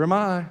 here am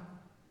I.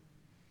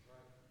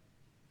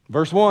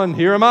 Verse 1,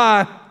 here am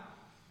I.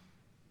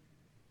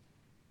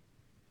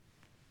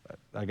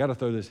 I got to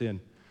throw this in.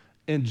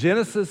 In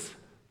Genesis,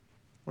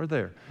 we're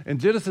there. In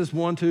Genesis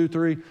 1, 2,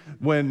 3,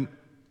 when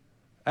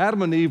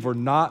Adam and Eve were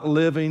not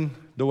living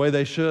the way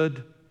they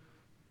should,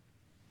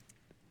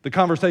 the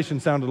conversation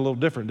sounded a little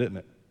different, didn't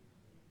it?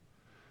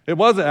 It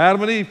wasn't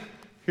Adam and Eve,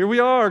 here we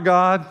are,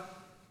 God.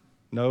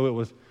 No, it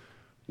was,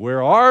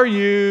 where are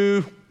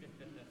you?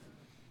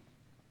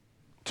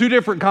 Two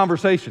different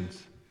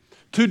conversations,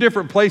 two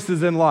different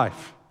places in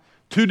life,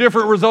 two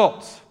different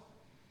results.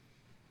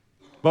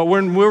 But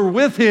when we're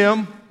with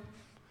Him,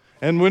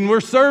 and when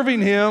we're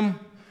serving Him,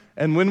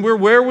 and when we're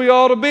where we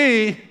ought to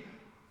be,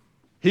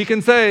 He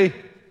can say,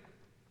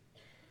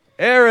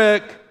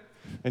 Eric,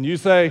 and you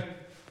say,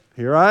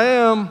 here I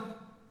am.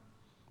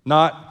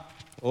 Not,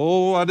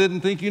 oh, I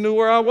didn't think you knew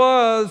where I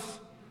was.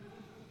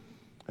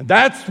 And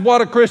that's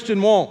what a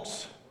Christian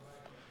wants.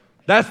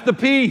 That's the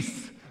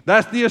peace.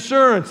 That's the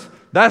assurance.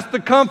 That's the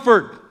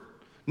comfort.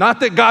 Not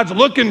that God's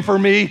looking for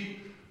me,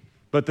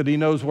 but that He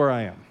knows where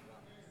I am.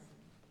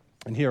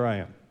 And here I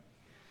am.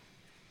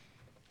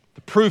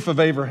 The proof of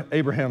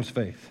Abraham's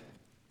faith.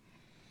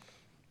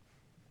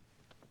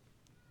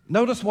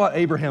 Notice what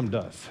Abraham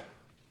does.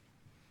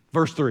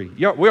 Verse 3.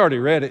 Yeah, we already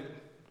read it.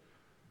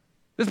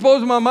 This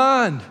blows my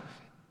mind.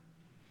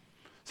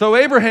 So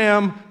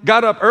Abraham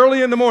got up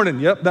early in the morning.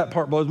 Yep, that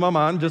part blows my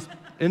mind, just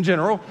in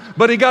general.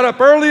 But he got up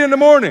early in the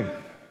morning.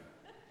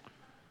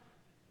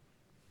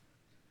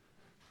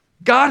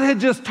 God had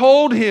just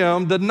told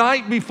him the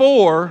night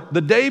before,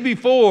 the day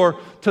before,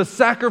 to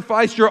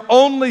sacrifice your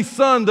only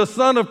son, the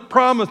son of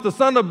promise, the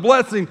son of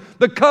blessing,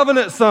 the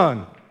covenant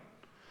son.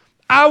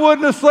 I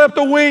wouldn't have slept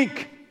a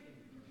wink.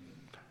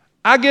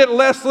 I get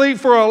less sleep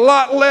for a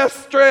lot less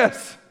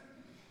stress.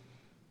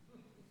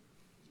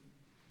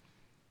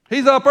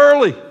 He's up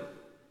early,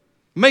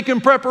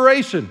 making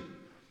preparation.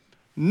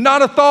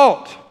 Not a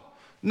thought,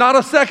 not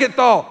a second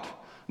thought,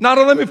 not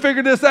a let me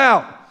figure this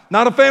out,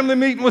 not a family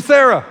meeting with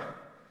Sarah.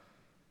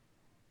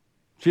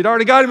 She'd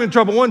already got him in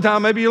trouble one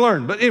time, maybe you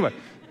learned. But anyway,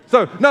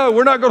 so no,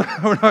 we're not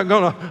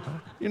gonna,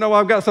 you know,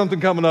 I've got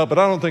something coming up, but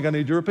I don't think I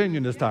need your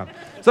opinion this time.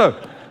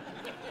 So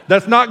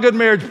that's not good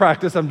marriage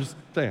practice, I'm just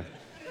saying.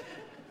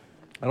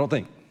 I don't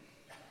think.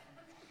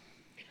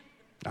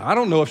 Now, I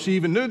don't know if she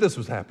even knew this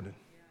was happening,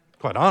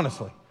 quite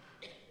honestly.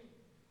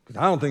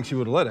 Because I don't think she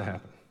would have let it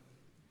happen.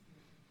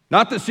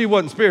 Not that she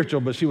wasn't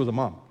spiritual, but she was a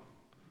mom.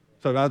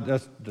 So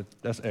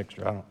that's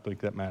extra. I don't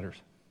think that matters.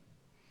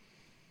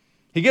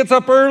 He gets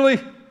up early,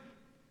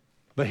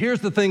 but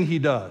here's the thing he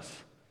does.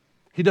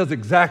 He does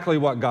exactly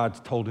what God's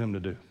told him to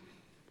do.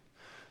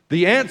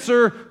 The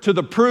answer to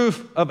the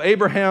proof of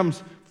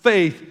Abraham's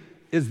faith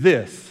is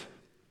this: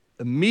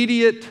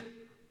 immediate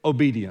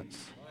obedience.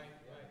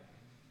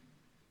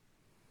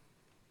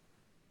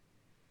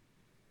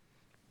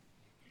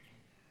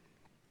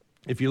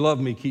 If you love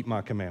me, keep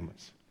my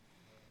commandments.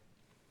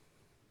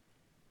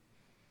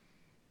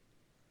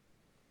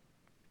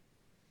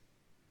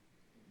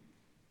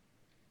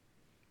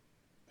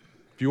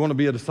 If you want to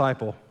be a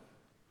disciple,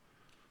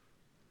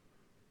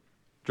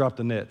 drop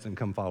the nets and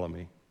come follow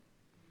me.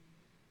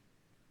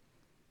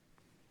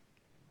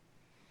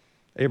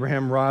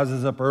 Abraham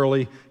rises up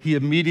early. He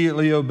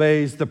immediately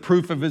obeys. The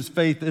proof of his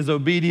faith is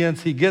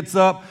obedience. He gets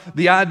up.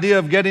 The idea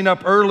of getting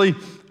up early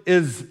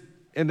is,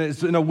 and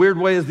it's in a weird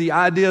way, is the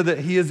idea that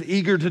he is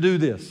eager to do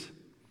this.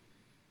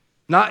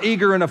 Not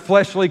eager in a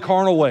fleshly,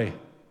 carnal way,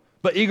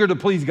 but eager to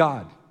please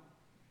God.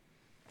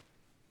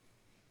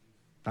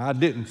 I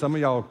didn't. Some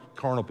of y'all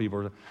carnal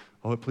people are,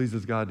 oh, it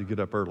pleases God to get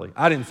up early.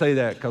 I didn't say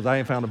that because I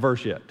ain't found a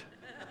verse yet.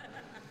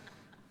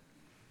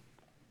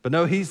 But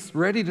no, he's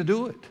ready to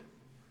do it.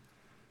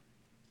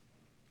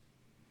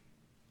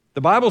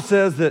 The Bible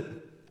says that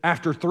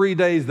after 3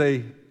 days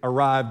they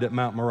arrived at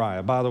Mount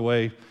Moriah. By the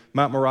way,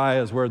 Mount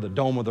Moriah is where the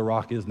Dome of the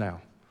Rock is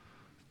now.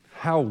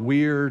 How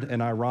weird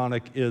and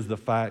ironic is the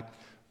fact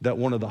that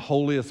one of the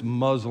holiest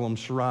Muslim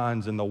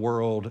shrines in the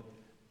world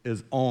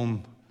is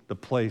on the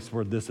place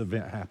where this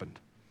event happened.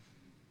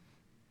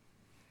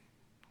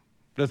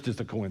 That's just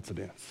a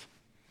coincidence.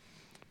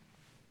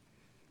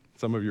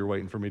 Some of you are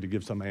waiting for me to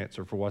give some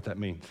answer for what that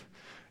means.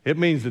 It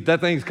means that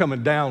thing's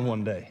coming down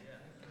one day.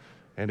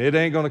 And it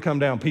ain't going to come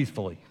down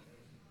peacefully.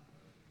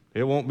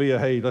 It won't be a,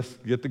 hey, let's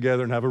get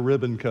together and have a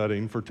ribbon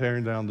cutting for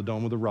tearing down the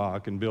Dome of the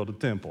Rock and build a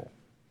temple.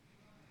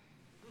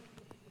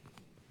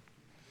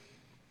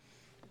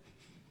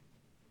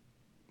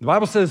 The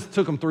Bible says it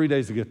took him 3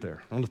 days to get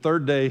there. On the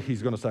third day,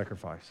 he's going to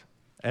sacrifice.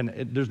 And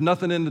there's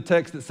nothing in the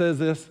text that says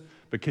this,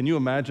 but can you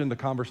imagine the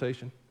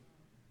conversation?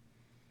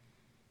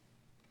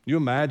 You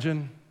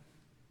imagine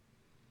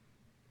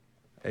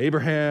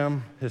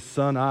Abraham, his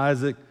son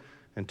Isaac,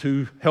 and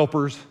 2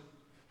 helpers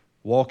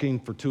walking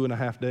for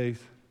 2.5 days,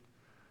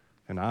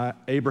 and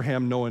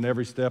Abraham knowing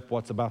every step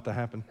what's about to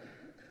happen?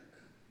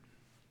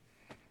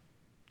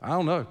 I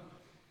don't know.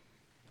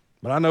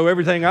 But I know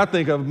everything I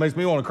think of makes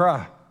me want to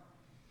cry.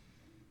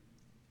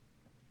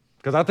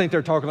 Because I think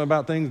they're talking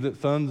about things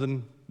that sons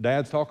and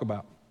dads talk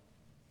about.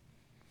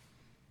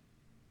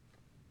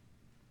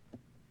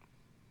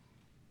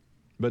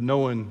 But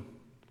knowing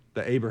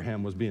that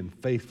Abraham was being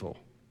faithful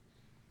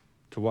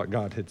to what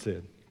God had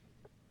said.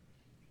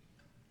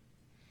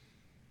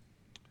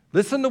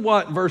 Listen to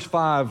what verse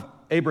 5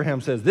 Abraham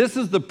says. This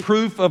is the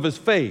proof of his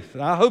faith.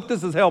 And I hope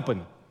this is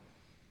helping.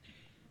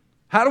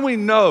 How do we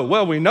know?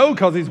 Well, we know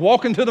because he's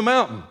walking to the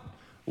mountain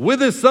with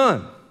his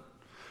son.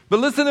 But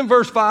listen in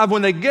verse 5.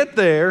 When they get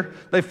there,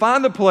 they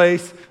find a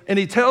place, and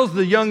he tells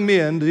the young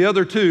men, the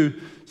other 2,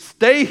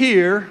 stay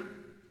here.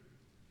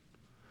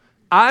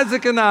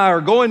 Isaac and I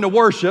are going to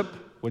worship,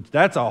 which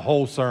that's a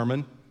whole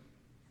sermon.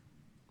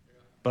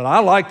 But I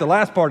like the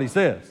last part he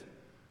says.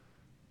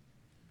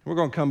 We're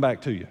going to come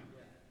back to you.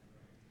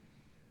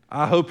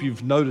 I hope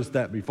you've noticed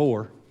that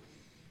before.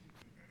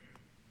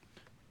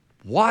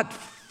 What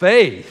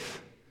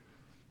faith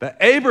that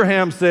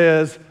Abraham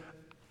says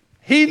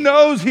he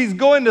knows he's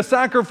going to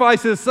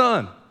sacrifice his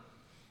son.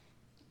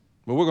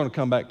 But we're going to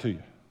come back to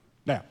you.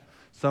 Now,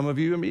 some of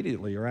you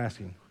immediately are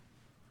asking,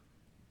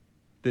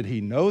 did he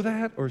know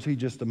that, or is he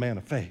just a man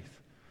of faith?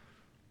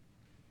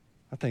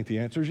 I think the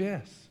answer is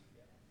yes.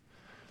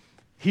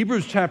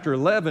 Hebrews chapter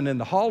 11 in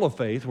the Hall of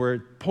Faith, where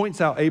it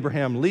points out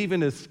Abraham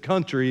leaving his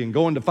country and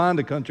going to find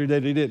a country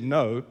that he didn't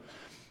know,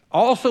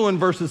 also in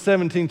verses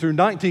 17 through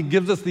 19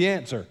 gives us the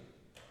answer.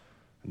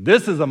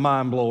 This is a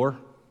mind blower.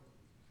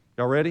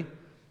 Y'all ready?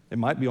 It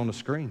might be on the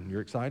screen.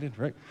 You're excited,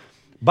 right?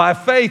 By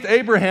faith,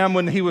 Abraham,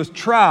 when he was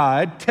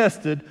tried,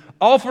 tested,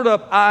 offered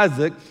up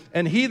Isaac,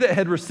 and he that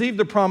had received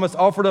the promise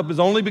offered up his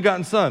only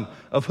begotten son,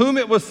 of whom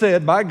it was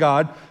said by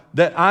God,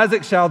 that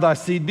Isaac shall thy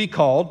seed be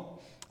called.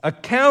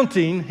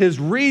 Accounting his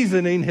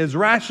reasoning, his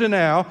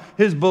rationale,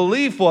 his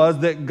belief was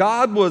that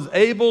God was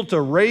able to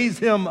raise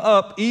him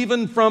up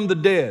even from the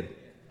dead.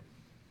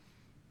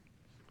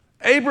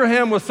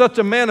 Abraham was such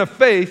a man of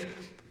faith,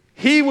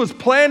 he was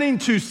planning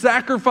to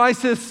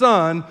sacrifice his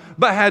son,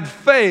 but had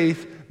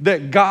faith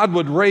that God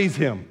would raise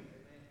him.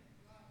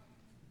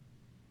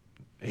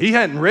 He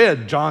hadn't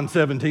read John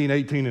 17,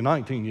 18, and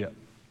 19 yet.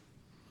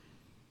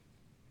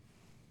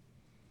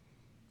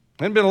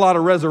 There hadn't been a lot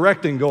of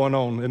resurrecting going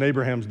on in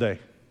Abraham's day.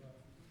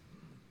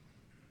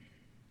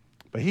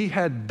 But he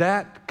had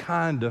that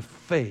kind of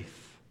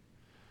faith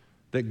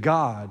that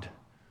God,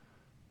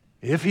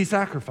 if he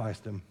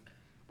sacrificed him,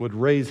 would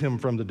raise him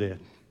from the dead.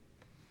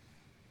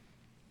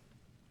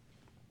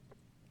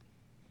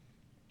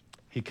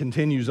 He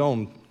continues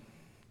on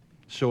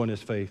showing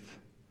his faith.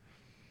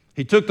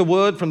 He took the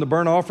wood from the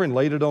burnt offering,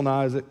 laid it on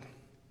Isaac,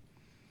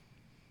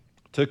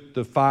 took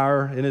the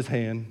fire in his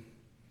hand,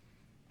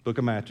 book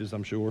of matches,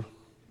 I'm sure,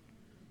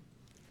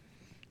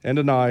 and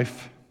a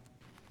knife,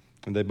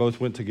 and they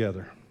both went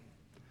together.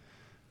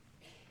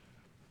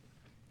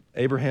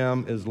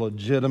 Abraham is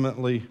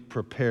legitimately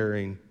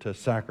preparing to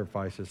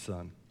sacrifice his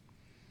son.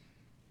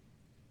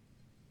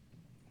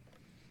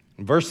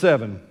 In verse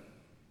 7,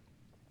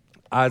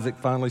 Isaac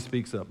finally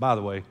speaks up. By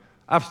the way,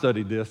 I've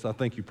studied this. I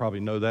think you probably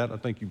know that. I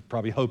think you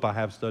probably hope I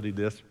have studied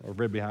this or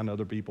read behind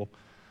other people.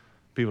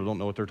 People don't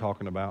know what they're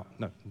talking about.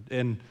 No.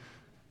 And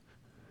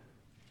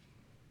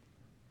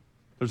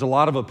there's a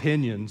lot of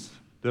opinions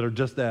that are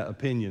just that,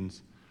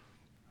 opinions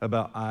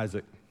about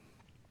Isaac.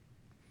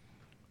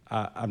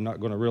 I'm not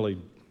going to really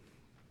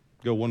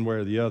go one way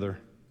or the other.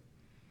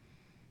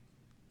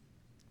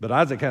 But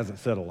Isaac hasn't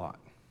said a lot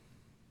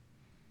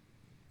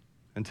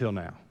until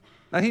now.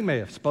 Now, he may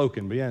have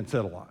spoken, but he hasn't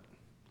said a lot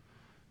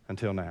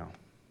until now.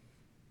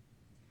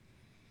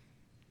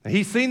 Now,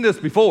 he's seen this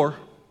before.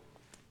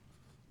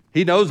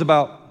 He knows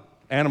about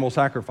animal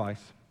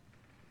sacrifice.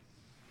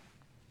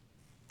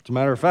 As a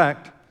matter of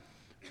fact,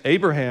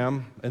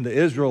 Abraham and the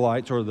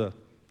Israelites, or the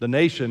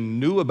nation,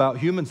 knew about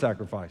human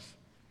sacrifice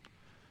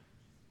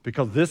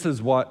because this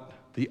is what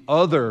the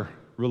other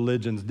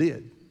religions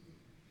did.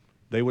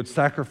 They would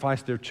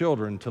sacrifice their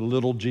children to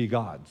little g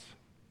gods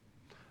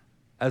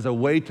as a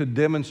way to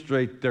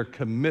demonstrate their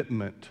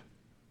commitment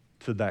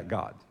to that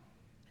God.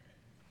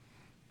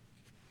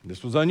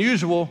 This was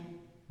unusual,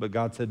 but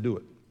God said do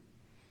it.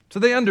 So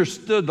they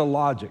understood the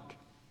logic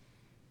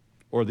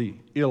or the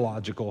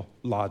illogical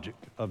logic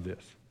of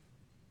this.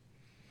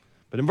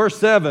 But in verse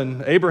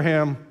 7,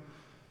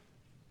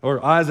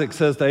 Isaac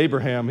says to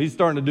Abraham, he's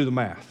starting to do the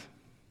math.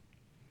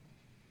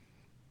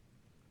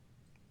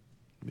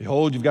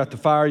 Behold, you've got the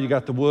fire, you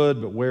got the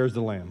wood, but where's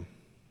the lamb?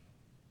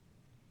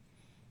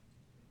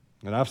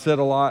 And I've said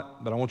a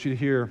lot, but I want you to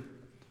hear,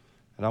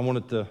 and I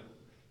want you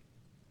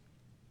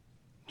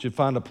to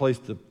find a place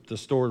to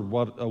store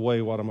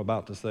away what I'm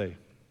about to say.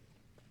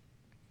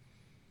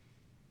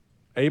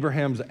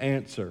 Abraham's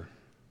answer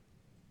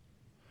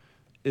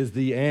is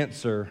the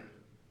answer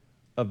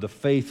of the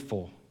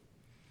faithful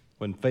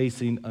when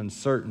facing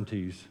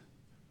uncertainties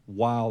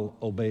while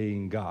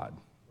obeying God.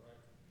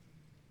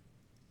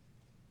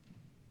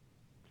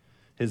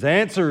 His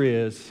answer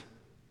is,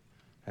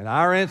 and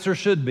our answer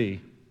should be,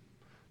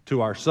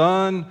 to our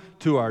son,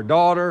 to our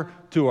daughter,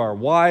 to our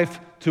wife,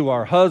 to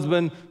our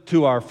husband,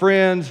 to our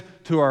friends,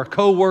 to our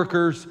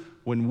co-workers,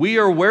 when we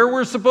are where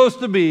we're supposed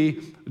to be,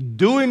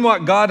 doing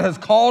what God has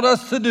called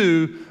us to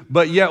do,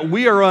 but yet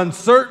we are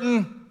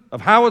uncertain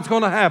of how it's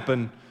going to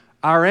happen,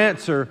 our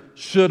answer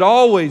should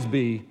always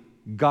be,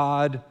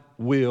 God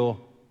will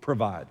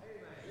provide.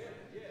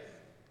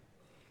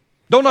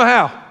 Don't know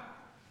how,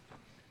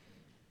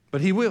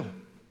 but He will.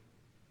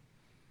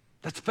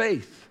 That's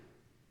faith.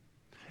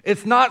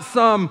 It's not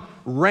some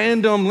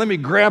random, let me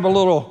grab a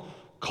little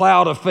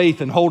cloud of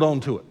faith and hold on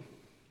to it.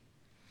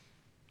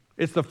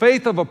 It's the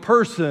faith of a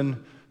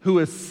person who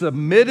is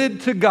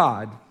submitted to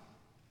God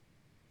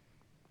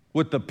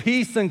with the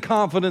peace and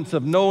confidence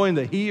of knowing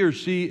that he or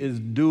she is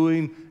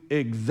doing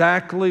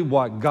exactly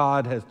what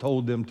God has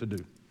told them to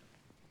do.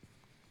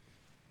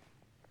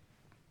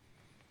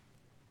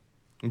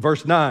 In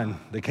verse 9,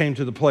 they came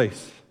to the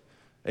place.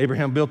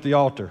 Abraham built the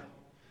altar,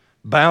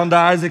 bound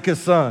Isaac his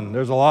son.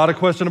 There's a lot of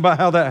question about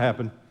how that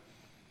happened.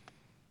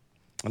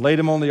 And laid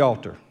him on the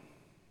altar.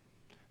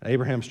 And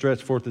Abraham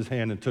stretched forth his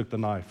hand and took the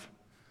knife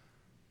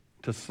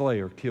to slay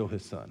or kill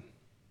his son.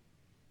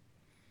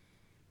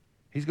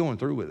 He's going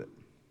through with it.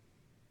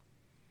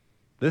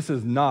 This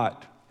is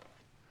not,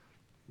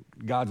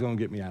 God's going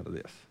to get me out of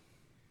this.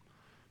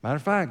 Matter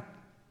of fact,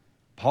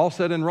 Paul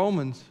said in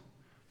Romans,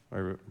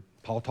 or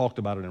Paul talked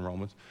about it in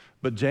Romans,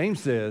 but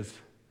James says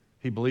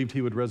he believed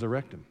he would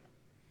resurrect him.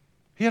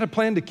 He had a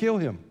plan to kill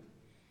him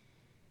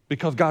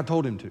because God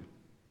told him to,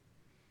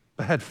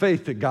 but had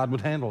faith that God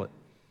would handle it.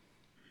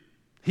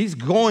 He's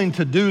going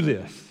to do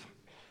this.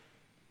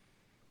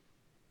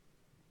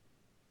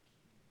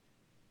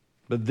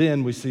 But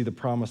then we see the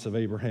promise of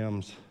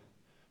Abraham's,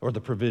 or the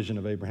provision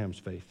of Abraham's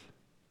faith.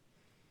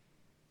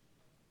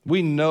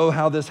 We know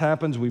how this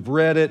happens. We've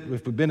read it.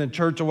 If we've been in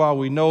church a while,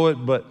 we know it.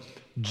 But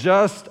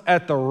just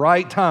at the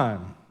right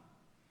time,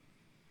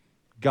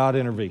 God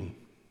intervened.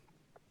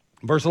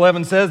 Verse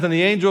 11 says, "Then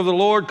the angel of the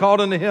Lord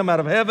called unto him out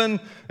of heaven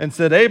and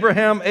said,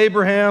 Abraham,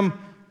 Abraham."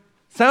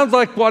 Sounds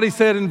like what he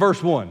said in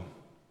verse 1.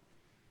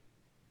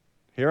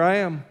 Here I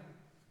am.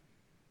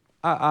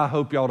 I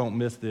hope y'all don't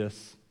miss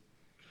this.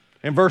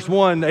 In verse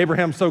 1,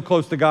 Abraham's so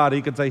close to God,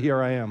 he could say,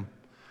 here I am.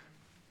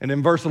 And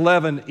in verse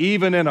 11,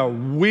 even in a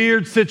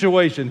weird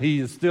situation, he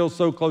is still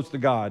so close to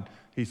God,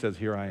 he says,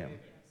 here I am.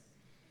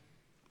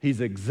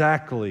 He's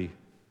exactly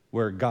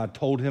where God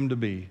told him to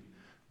be,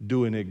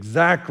 doing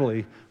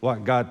exactly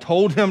what God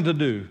told him to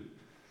do.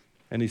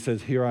 And he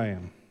says, here I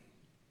am.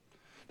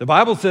 The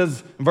Bible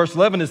says in verse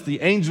 11, it's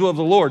the angel of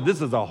the Lord.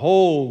 This is a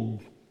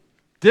whole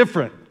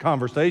different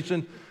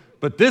conversation,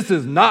 but this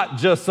is not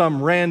just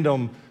some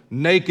random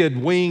naked,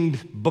 winged,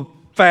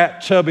 fat,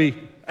 chubby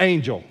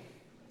angel.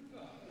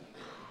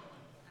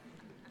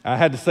 I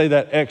had to say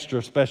that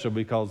extra special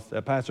because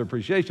at Pastor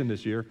Appreciation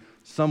this year,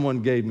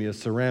 someone gave me a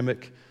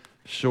ceramic,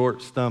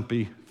 short,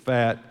 stumpy,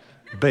 fat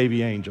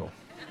baby angel.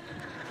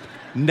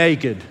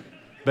 Naked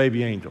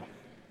baby angel.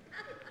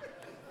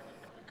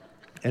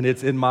 And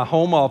it's in my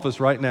home office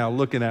right now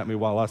looking at me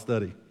while I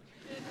study.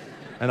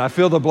 And I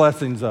feel the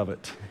blessings of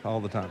it all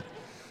the time.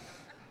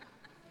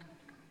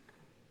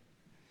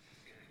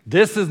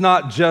 This is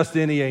not just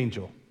any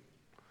angel.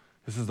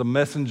 This is the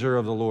messenger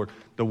of the Lord.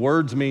 The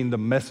words mean the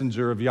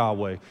messenger of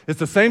Yahweh. It's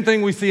the same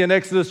thing we see in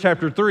Exodus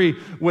chapter 3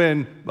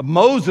 when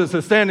Moses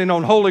is standing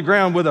on holy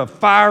ground with a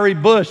fiery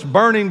bush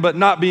burning but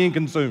not being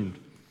consumed.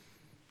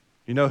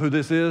 You know who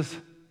this is?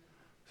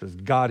 This is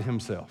God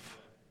himself.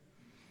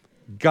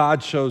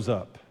 God shows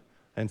up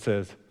and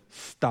says,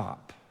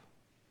 stop.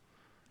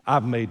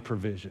 I've made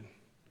provision.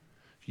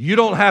 You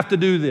don't have to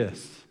do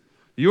this.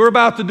 You were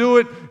about to do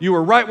it. You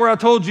were right where I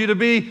told you to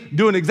be,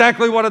 doing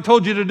exactly what I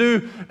told you to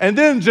do. And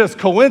then just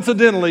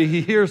coincidentally,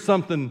 he hears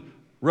something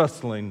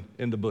rustling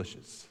in the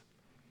bushes.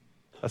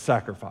 A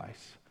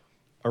sacrifice,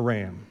 a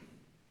ram.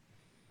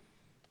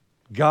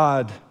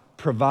 God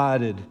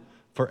provided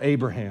for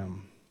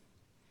Abraham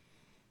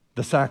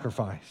the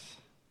sacrifice.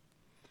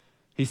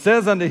 He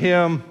says unto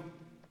him,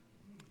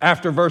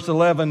 after verse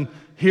 11,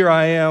 here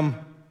I am.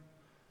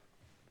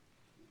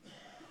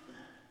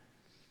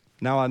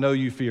 Now I know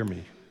you fear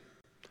me.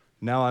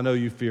 Now I know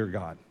you fear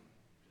God.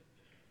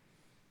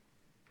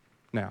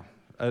 Now,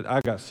 I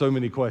got so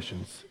many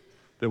questions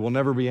that will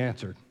never be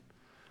answered.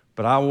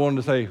 But I wanted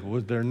to say,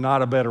 was there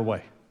not a better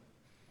way?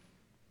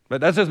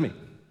 But that's just me.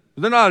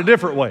 Was there not a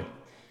different way?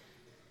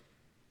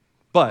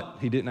 But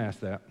he didn't ask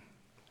that,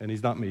 and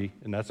he's not me,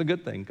 and that's a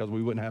good thing because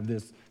we wouldn't have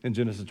this in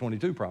Genesis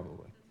 22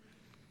 probably.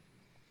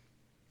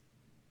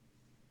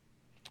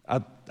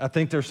 I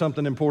think there's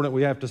something important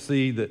we have to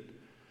see, that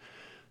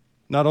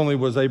not only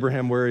was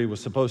Abraham where he was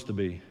supposed to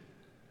be,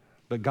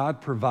 but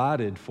God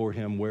provided for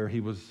him where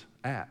he was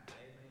at.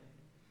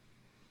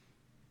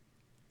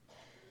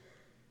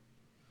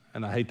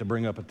 And I hate to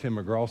bring up a Tim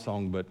McGraw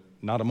song, but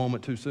not a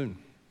moment too soon.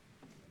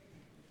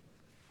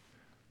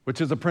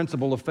 Which is a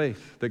principle of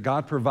faith, that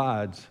God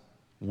provides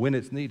when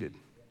it's needed.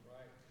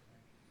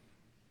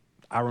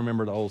 I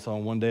remember the old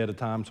song, One Day at a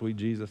Time, Sweet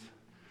Jesus.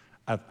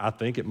 I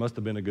think it must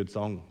have been a good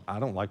song. I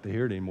don't like to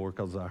hear it anymore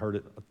because I heard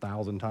it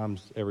 1,000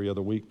 times every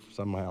other week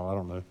somehow. I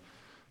don't know.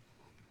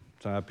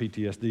 So I have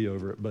PTSD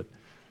over it. But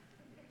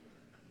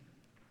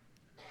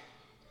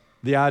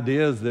the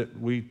idea is that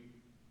we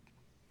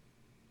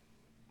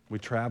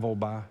travel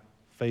by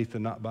faith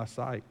and not by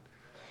sight.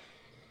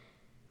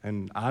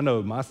 And I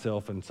know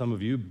myself, and some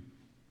of you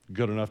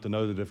good enough to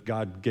know that if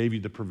God gave you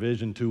the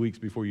provision 2 weeks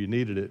before you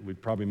needed it,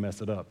 we'd probably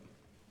mess it up.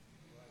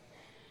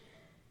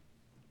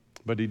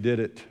 But he did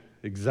it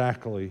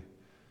exactly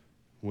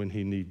when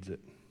he needs it.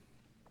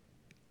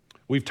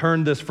 We've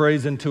turned this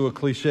phrase into a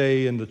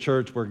cliche in the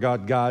church where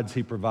God guides,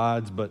 he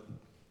provides, but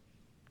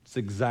it's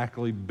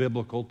exactly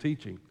biblical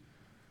teaching.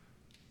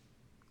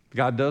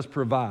 God does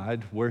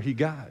provide where he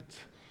guides.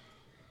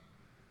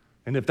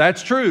 And if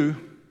that's true,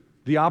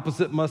 the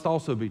opposite must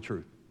also be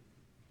true.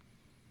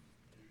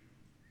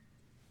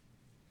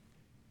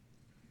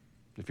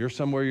 If you're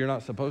somewhere you're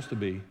not supposed to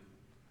be,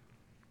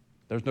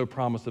 there's no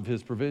promise of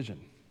his provision.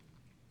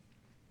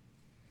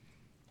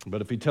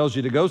 But if he tells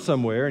you to go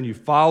somewhere and you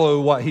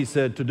follow what he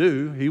said to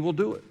do, he will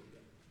do it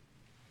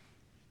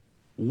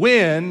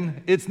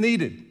when it's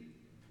needed.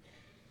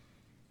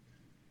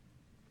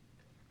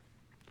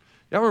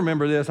 Y'all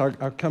remember this?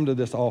 I come to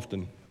this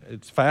often.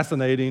 It's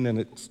fascinating and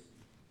it's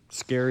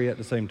scary at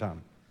the same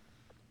time.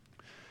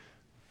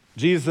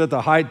 Jesus at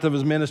the height of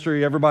his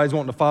ministry, everybody's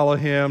wanting to follow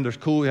him.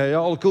 Hey,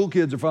 all the cool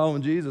kids are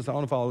following Jesus. I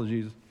want to follow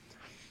Jesus.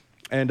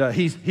 And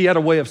he had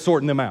a way of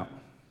sorting them out,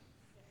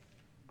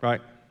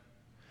 right?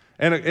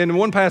 And in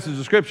one passage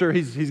of Scripture,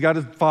 he's got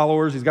his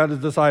followers, he's got his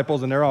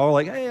disciples, and they're all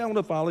like, hey, I want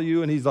to follow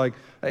you. And he's like,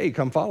 hey,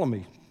 come follow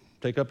me.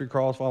 Take up your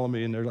cross, follow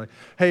me. And they're like,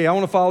 hey, I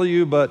want to follow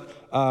you, but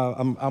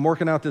I'm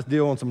working out this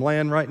deal on some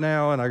land right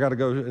now, and I got to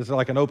go. It's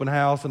like an open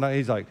house. And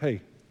he's like,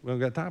 hey, we don't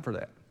got time for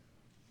that.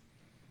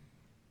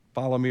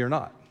 Follow me or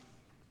not.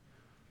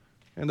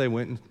 And they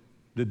went and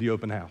did the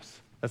open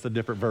house. That's a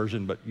different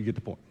version, but you get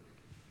the point.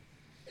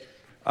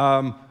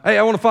 Hey,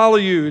 I want to follow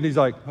you. And he's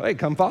like, hey,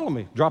 come follow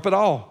me. Drop it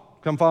all.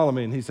 Come follow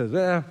me. And he says,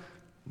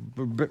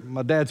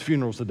 my dad's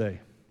funeral's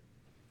today.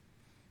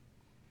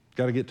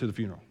 Got to get to the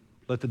funeral.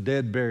 Let the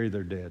dead bury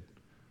their dead.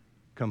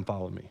 Come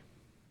follow me.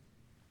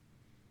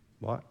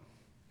 What?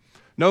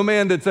 No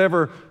man that's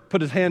ever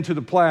put his hand to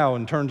the plow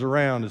and turns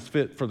around is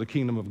fit for the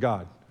kingdom of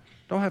God.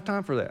 Don't have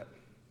time for that.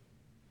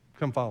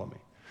 Come follow me.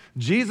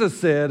 Jesus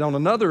said on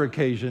another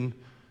occasion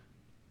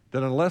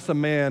that unless a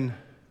man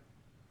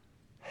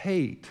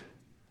hate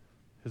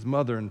his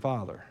mother and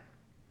father,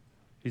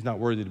 he's not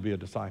worthy to be a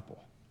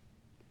disciple.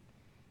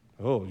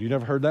 Oh, you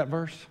never heard that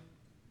verse?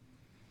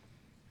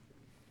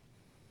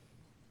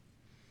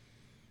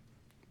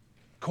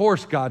 Of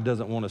course, God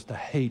doesn't want us to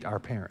hate our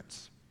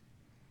parents.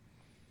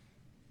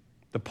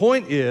 The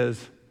point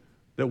is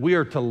that we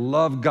are to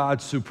love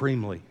God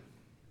supremely.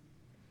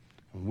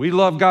 When we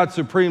love God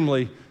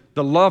supremely,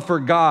 the love for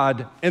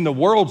God in the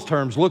world's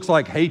terms looks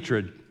like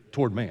hatred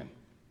toward man.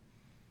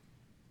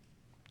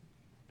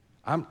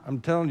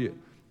 I'm telling you,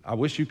 I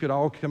wish you could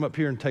all come up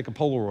here and take a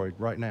Polaroid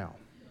right now.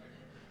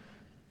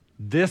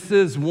 This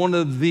is one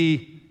of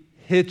the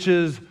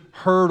hitches,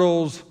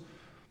 hurdles,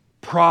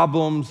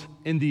 problems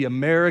in the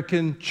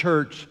American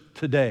church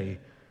today.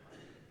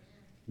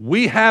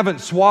 We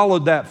haven't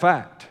swallowed that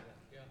fact.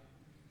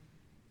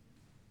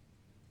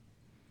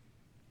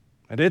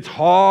 And it's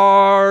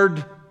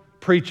hard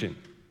preaching.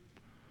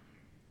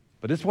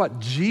 But it's what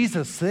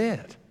Jesus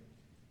said.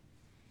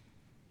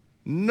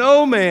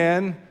 No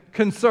man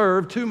can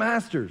serve two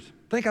masters.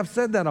 I think I've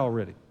said that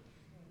already.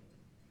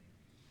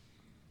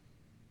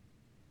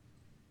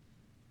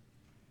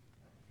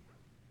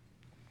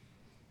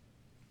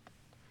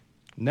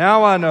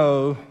 Now I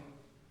know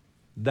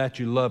that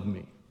you love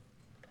me.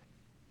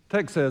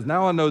 Text says,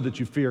 now I know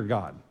that you fear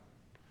God.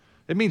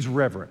 It means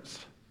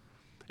reverence.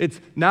 It's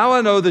now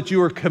I know that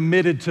you are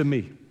committed to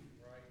me.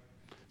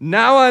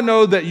 Now I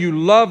know that you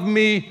love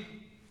me,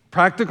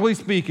 practically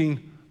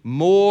speaking,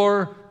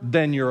 more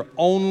than your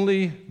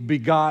only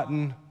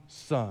begotten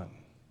Son.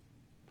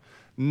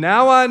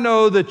 Now I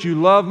know that you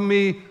love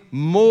me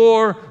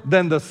more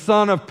than the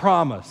Son of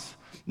promise.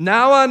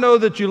 Now I know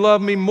that you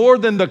love me more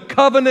than the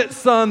covenant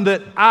Son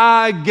that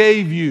I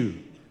gave you.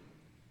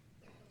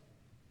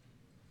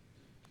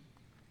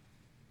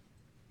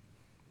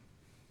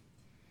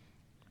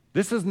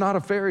 This is not a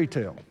fairy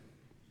tale.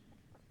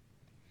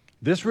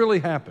 This really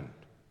happened.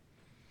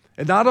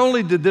 And not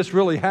only did this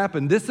really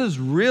happen, this is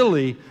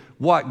really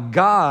what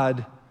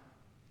God,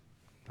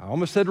 I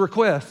almost said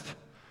request,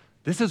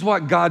 this is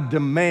what God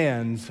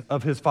demands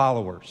of his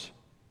followers.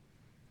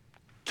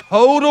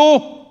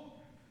 Total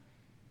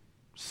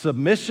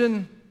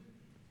submission,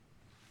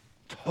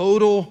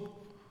 total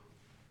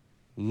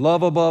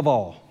love above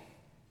all.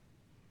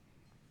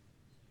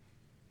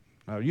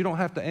 Now, you don't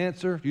have to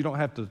answer, you don't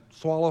have to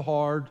swallow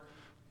hard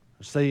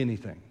or say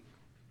anything.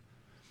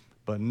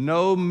 But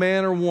no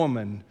man or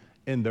woman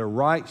in their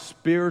right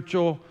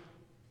spiritual,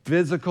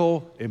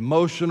 physical,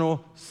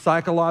 emotional,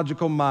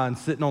 psychological mind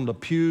sitting on the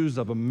pews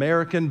of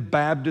American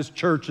Baptist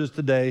churches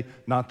today,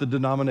 not the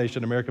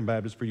denomination American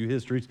Baptist for you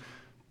histories,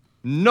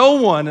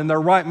 no one in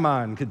their right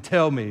mind could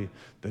tell me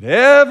that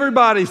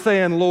everybody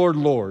saying, Lord,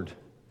 Lord,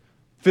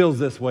 feels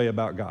this way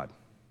about God.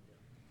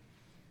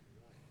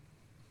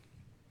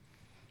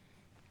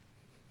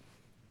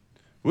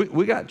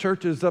 We got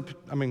churches up,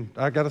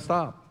 I got to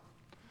stop.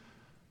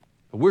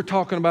 We're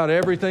talking about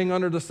everything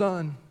under the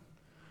sun.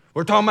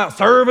 We're talking about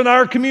serving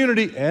our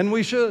community, and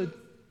we should.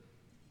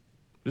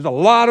 There's a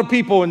lot of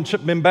people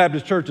in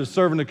Baptist churches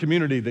serving the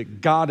community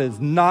that God is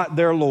not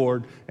their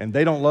Lord, and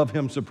they don't love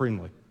him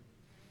supremely.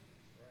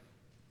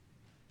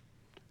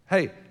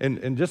 Hey,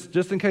 and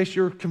just in case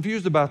you're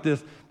confused about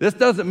this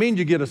doesn't mean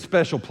you get a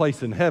special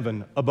place in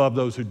heaven above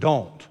those who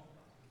don't.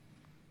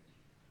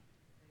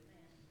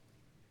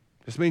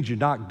 This means you're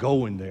not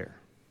going there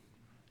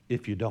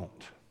if you don't.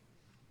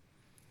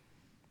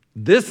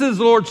 This is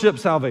lordship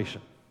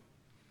salvation.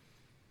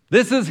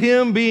 This is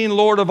him being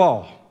Lord of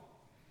all.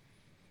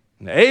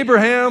 And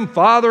Abraham,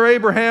 father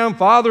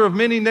of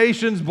many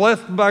nations,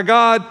 blessed by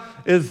God,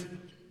 is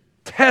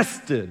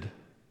tested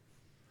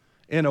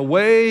in a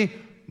way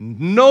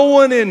no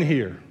one in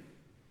here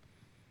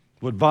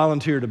would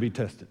volunteer to be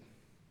tested.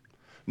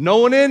 No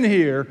one in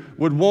here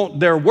would want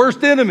their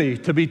worst enemy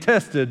to be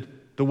tested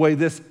the way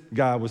this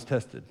guy was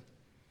tested.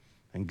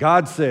 And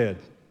God said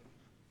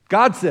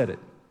it,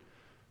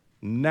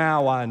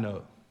 now I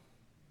know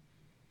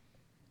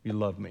you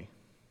love me.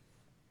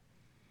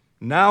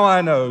 Now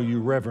I know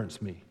you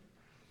reverence me.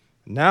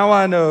 Now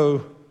I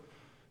know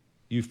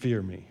you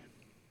fear me.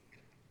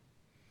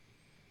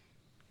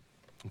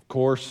 Of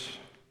course,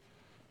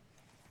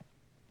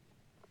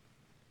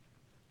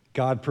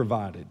 God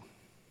provided.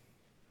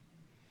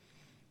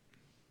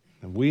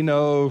 And we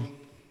know,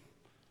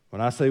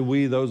 when I say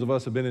we, those of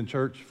us who have been in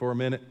church for a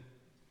minute,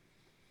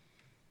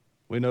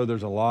 we know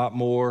there's a lot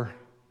more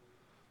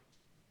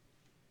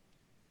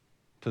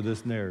to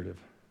this narrative.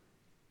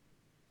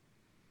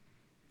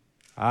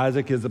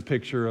 Isaac is a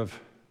picture of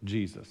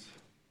Jesus.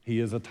 He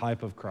is a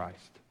type of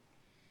Christ.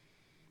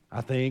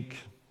 I think,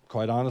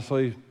 quite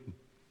honestly,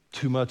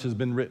 too much has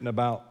been written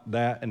about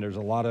that, and there's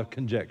a lot of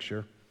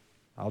conjecture.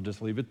 I'll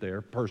just leave it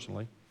there,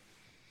 personally.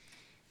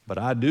 But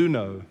I do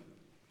know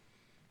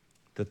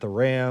that the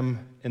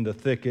ram in the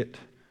thicket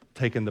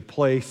taking the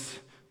place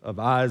of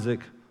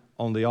Isaac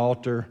on the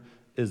altar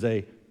is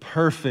a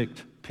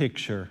perfect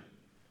picture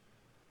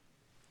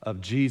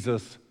of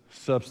Jesus'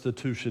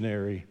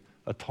 substitutionary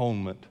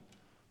atonement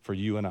for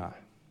you and I.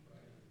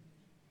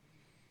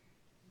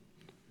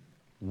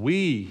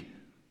 We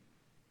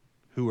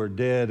who are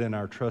dead in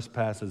our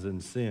trespasses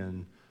and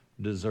sin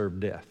deserve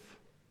death.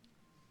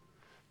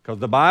 Because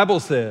the Bible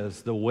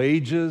says the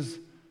wages,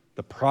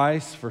 the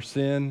price for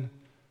sin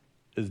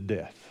is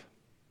death.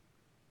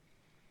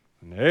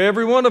 And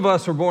every one of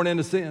us were born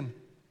into sin.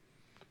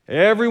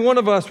 Every one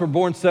of us were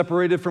born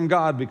separated from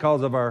God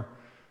because of our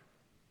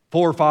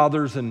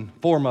forefathers and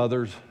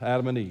foremothers,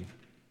 Adam and Eve,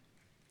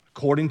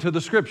 according to the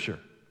Scripture.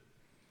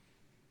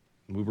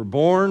 We were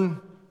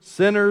born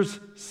sinners,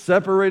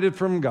 separated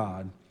from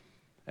God,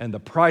 and the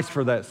price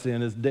for that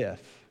sin is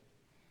death.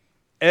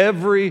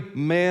 Every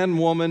man,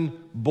 woman,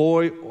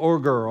 boy, or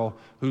girl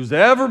who's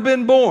ever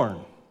been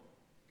born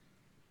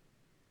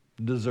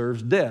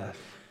deserves death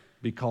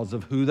because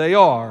of who they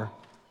are,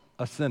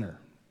 a sinner.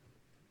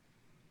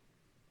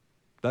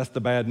 That's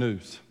the bad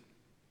news.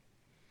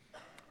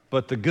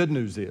 But the good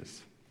news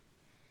is,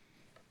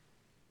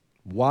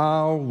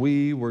 while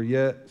we were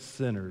yet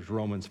sinners,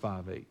 Romans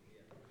 5:8,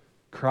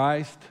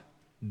 Christ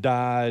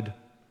died,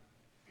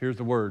 here's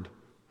the word,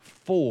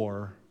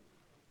 for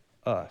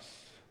us.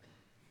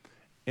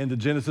 In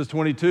Genesis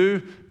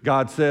 22,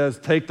 God says,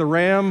 take the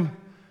ram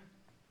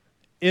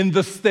in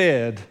the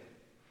stead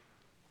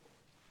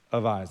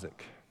of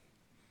Isaac.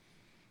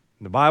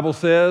 The Bible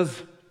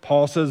says,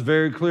 Paul says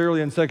very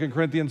clearly in 2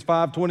 Corinthians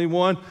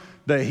 5:21,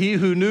 that he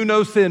who knew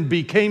no sin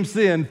became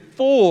sin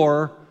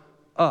for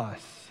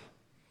us,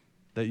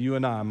 that you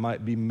and I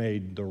might be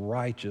made the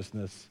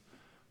righteousness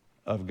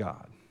of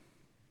God.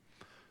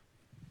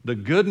 The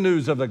good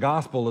news of the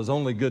gospel is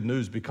only good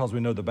news because we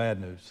know the bad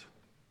news.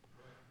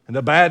 And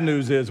the bad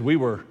news is we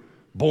were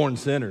born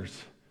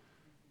sinners.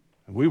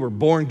 And we were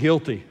born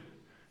guilty.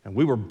 And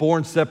we were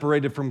born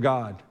separated from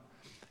God.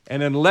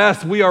 And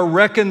unless we are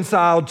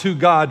reconciled to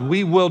God,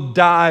 we will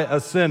die a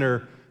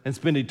sinner and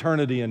spend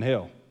eternity in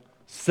hell,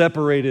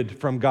 separated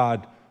from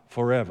God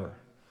forever.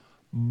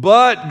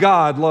 But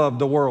God loved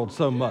the world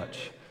so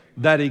much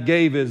that he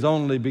gave his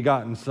only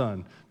begotten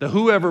Son, that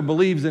whoever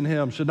believes in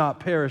him should not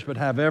perish but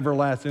have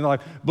everlasting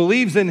life.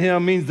 Believes in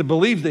him means to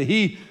believe that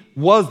he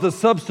was the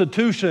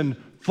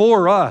substitution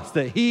for us,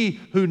 that he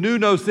who knew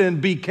no sin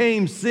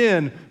became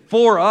sin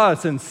for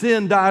us, and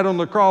sin died on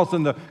the cross,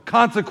 and the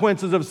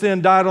consequences of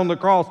sin died on the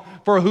cross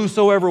for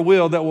whosoever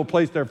will that will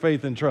place their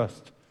faith and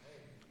trust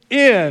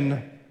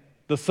in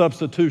the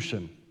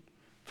substitution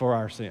for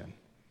our sin.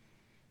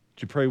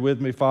 Would you pray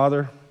with me,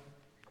 Father?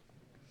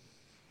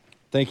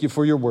 Thank you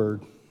for your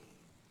word.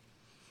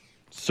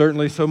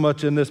 Certainly so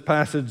much in this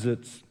passage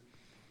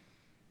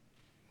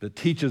that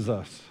teaches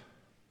us,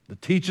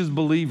 that teaches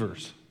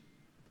believers,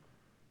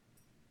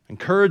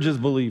 encourages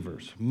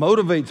believers,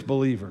 motivates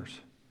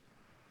believers.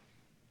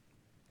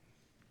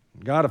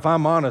 God, if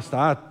I'm honest,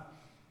 I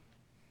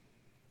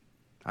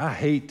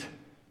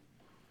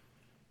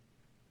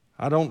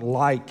don't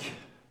like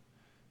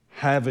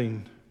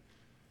having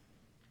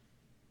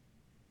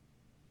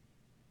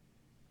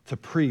to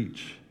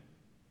preach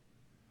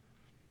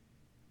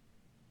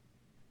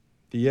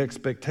the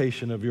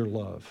expectation of your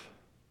love,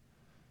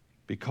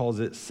 because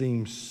it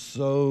seems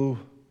so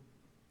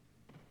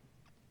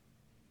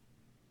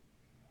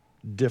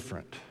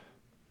different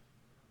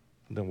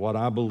than what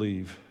I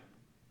believe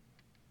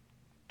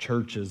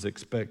churches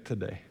expect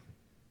today.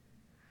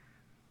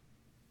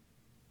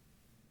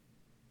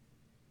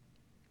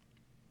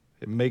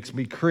 It makes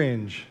me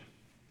cringe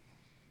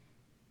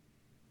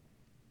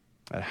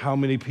at how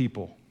many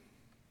people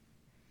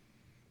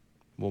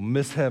will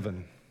miss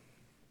heaven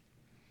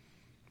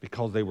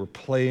because they were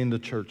playing the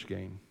church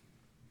game.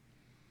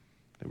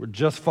 They were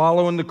just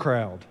following the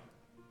crowd.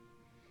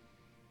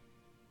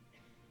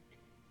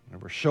 They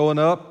were showing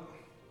up,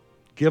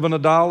 giving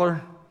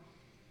 $1,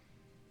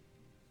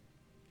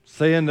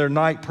 saying their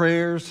night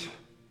prayers,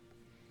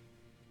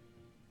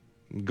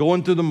 and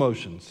going through the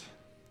motions.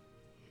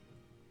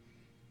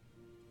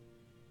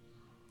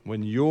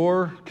 When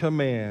your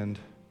command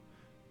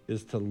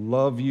is to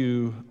love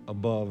you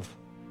above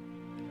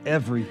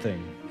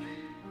everything,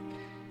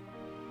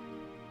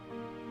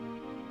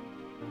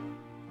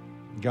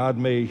 God,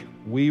 may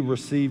we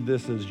receive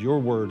this as your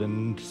word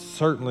and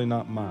certainly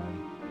not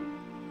mine.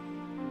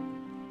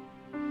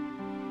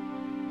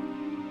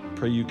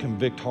 Pray you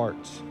convict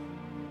hearts.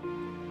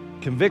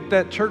 Convict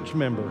that church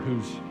member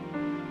who's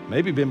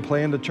maybe been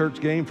playing the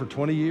church game for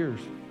 20 years,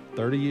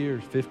 30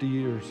 years, 50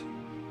 years.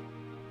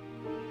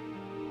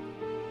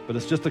 But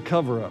it's just a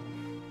cover-up.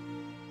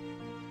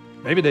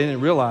 Maybe they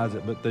didn't realize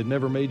it, but they've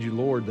never made you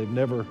Lord. They've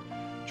never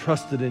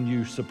trusted in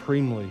you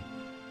supremely.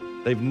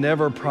 They've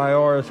never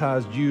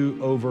prioritized you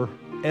over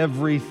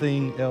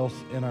everything else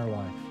in our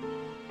life.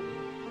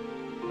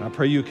 And I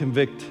pray you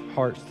convict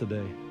hearts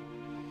today.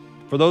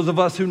 For those of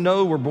us who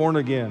know we're born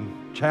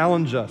again,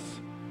 challenge us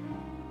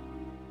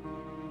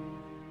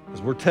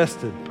as we're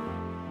tested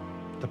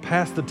to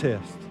pass the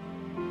test,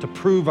 to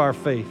prove our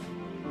faith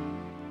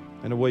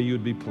in a way you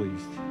would be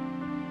pleased.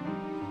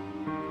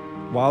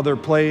 While they're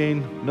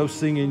playing, no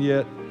singing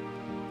yet,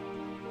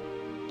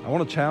 I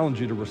want to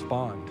challenge you to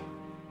respond.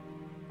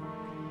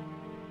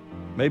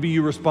 Maybe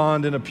you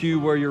respond in a pew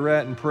where you're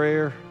at in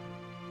prayer.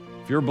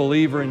 If you're a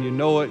believer and you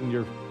know it,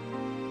 and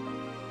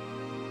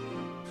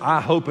I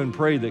hope and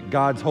pray that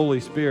God's Holy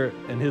Spirit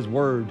and His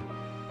Word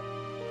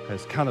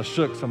has kind of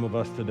shook some of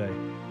us today.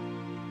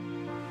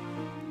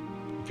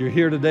 If you're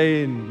here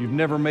today and you've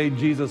never made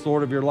Jesus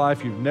Lord of your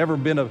life, you've never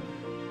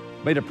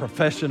made a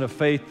profession of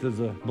faith as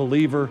a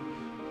believer,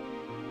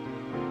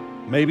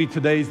 maybe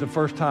today's the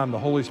first time the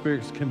Holy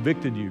Spirit's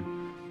convicted you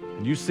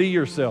and you see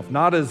yourself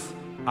not as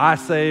I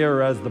say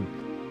or as the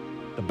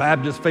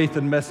Baptist Faith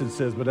and Message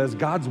says, but as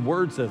God's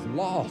Word says,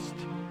 lost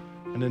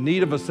and in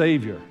need of a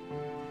Savior.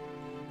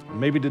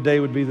 Maybe today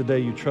would be the day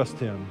you trust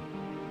Him.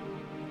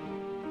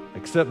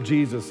 Accept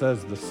Jesus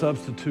as the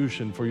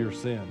substitution for your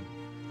sin.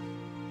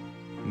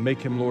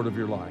 Make Him Lord of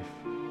your life.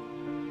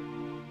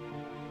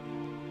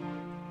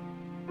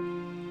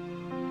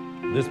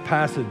 This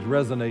passage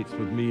resonates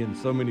with me in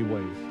so many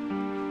ways.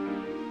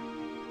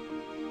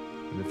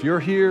 And if you're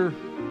here,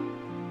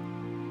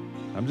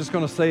 I'm just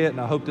going to say it,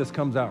 and I hope this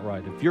comes out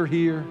right. If you're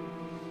here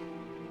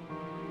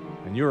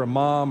and you're a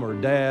mom or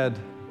a dad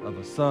of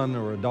a son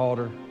or a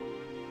daughter,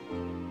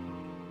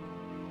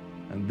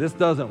 and this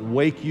doesn't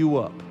wake you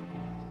up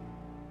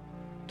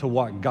to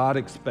what God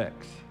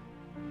expects,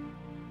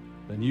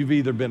 then you've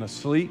either been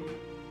asleep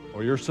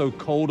or you're so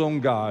cold on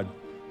God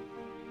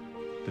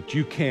that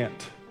you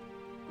can't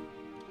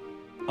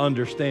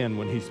understand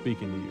when He's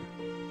speaking to you.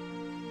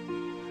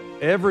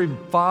 Every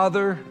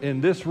father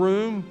in this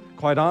room,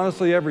 quite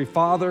honestly, every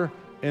father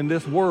in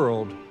this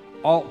world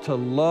ought to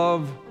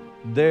love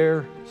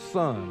their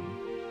son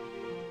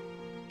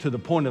to the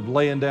point of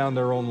laying down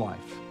their own life.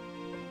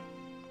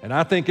 And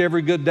I think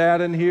every good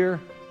dad in here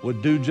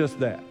would do just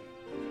that.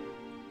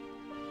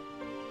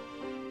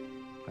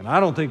 And I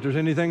don't think there's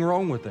anything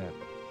wrong with that.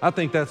 I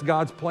think that's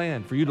God's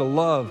plan, for you to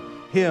love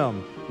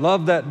him,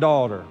 love that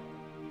daughter.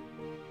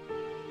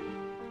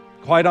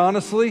 Quite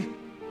honestly,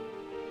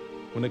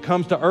 when it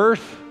comes to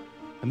earth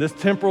and this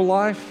temporal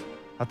life,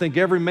 I think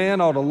every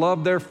man ought to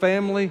love their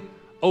family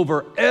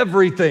over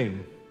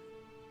everything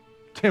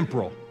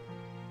temporal.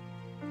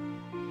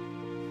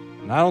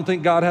 And I don't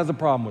think God has a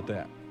problem with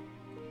that.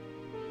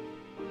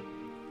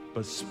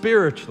 But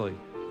spiritually,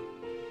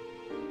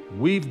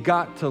 we've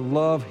got to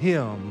love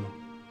him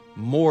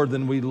more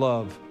than we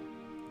love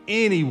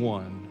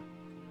anyone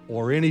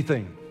or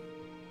anything.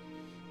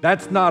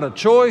 That's not a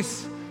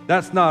choice.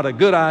 That's not a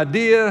good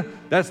idea.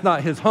 That's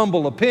not his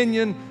humble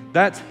opinion.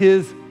 That's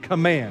his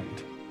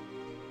command.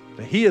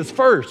 That he is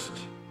first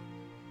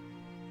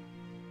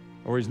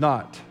or he's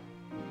not.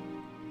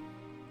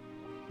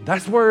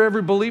 That's where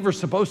every believer's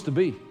supposed to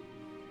be.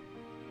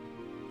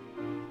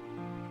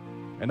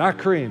 And I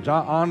cringe, I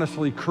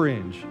honestly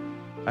cringe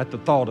at the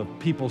thought of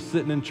people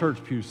sitting in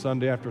church pews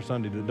Sunday after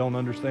Sunday that don't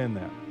understand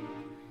that.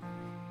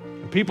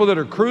 And people that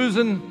are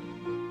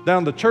cruising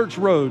down the church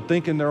road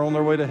thinking they're on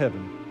their way to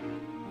heaven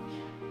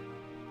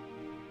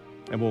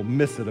and will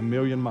miss it a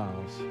million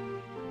miles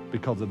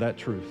because of that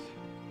truth.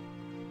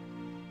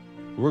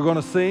 We're going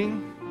to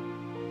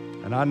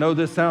sing, and I know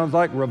this sounds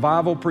like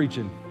revival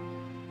preaching,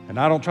 and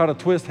I don't try to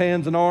twist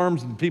hands and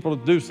arms and people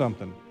to do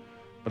something,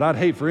 but I'd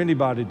hate for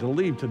anybody to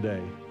leave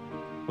today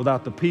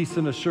without the peace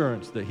and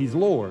assurance that he's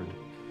Lord.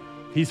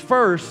 He's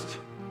first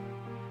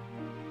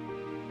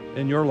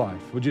in your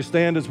life. Would you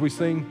stand as we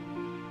sing?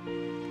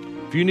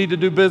 If you need to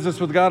do business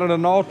with God at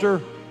an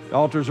altar, the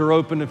altars are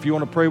open. If you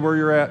want to pray where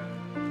you're at,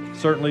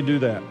 certainly do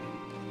that.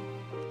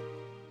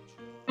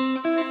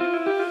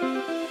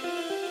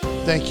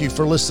 Thank you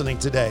for listening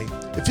today.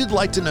 If you'd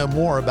like to know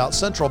more about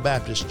Central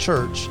Baptist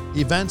Church,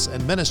 events,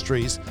 and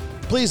ministries,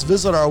 please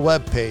visit our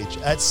webpage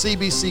at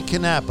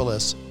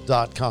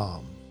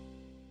cbckannapolis.com.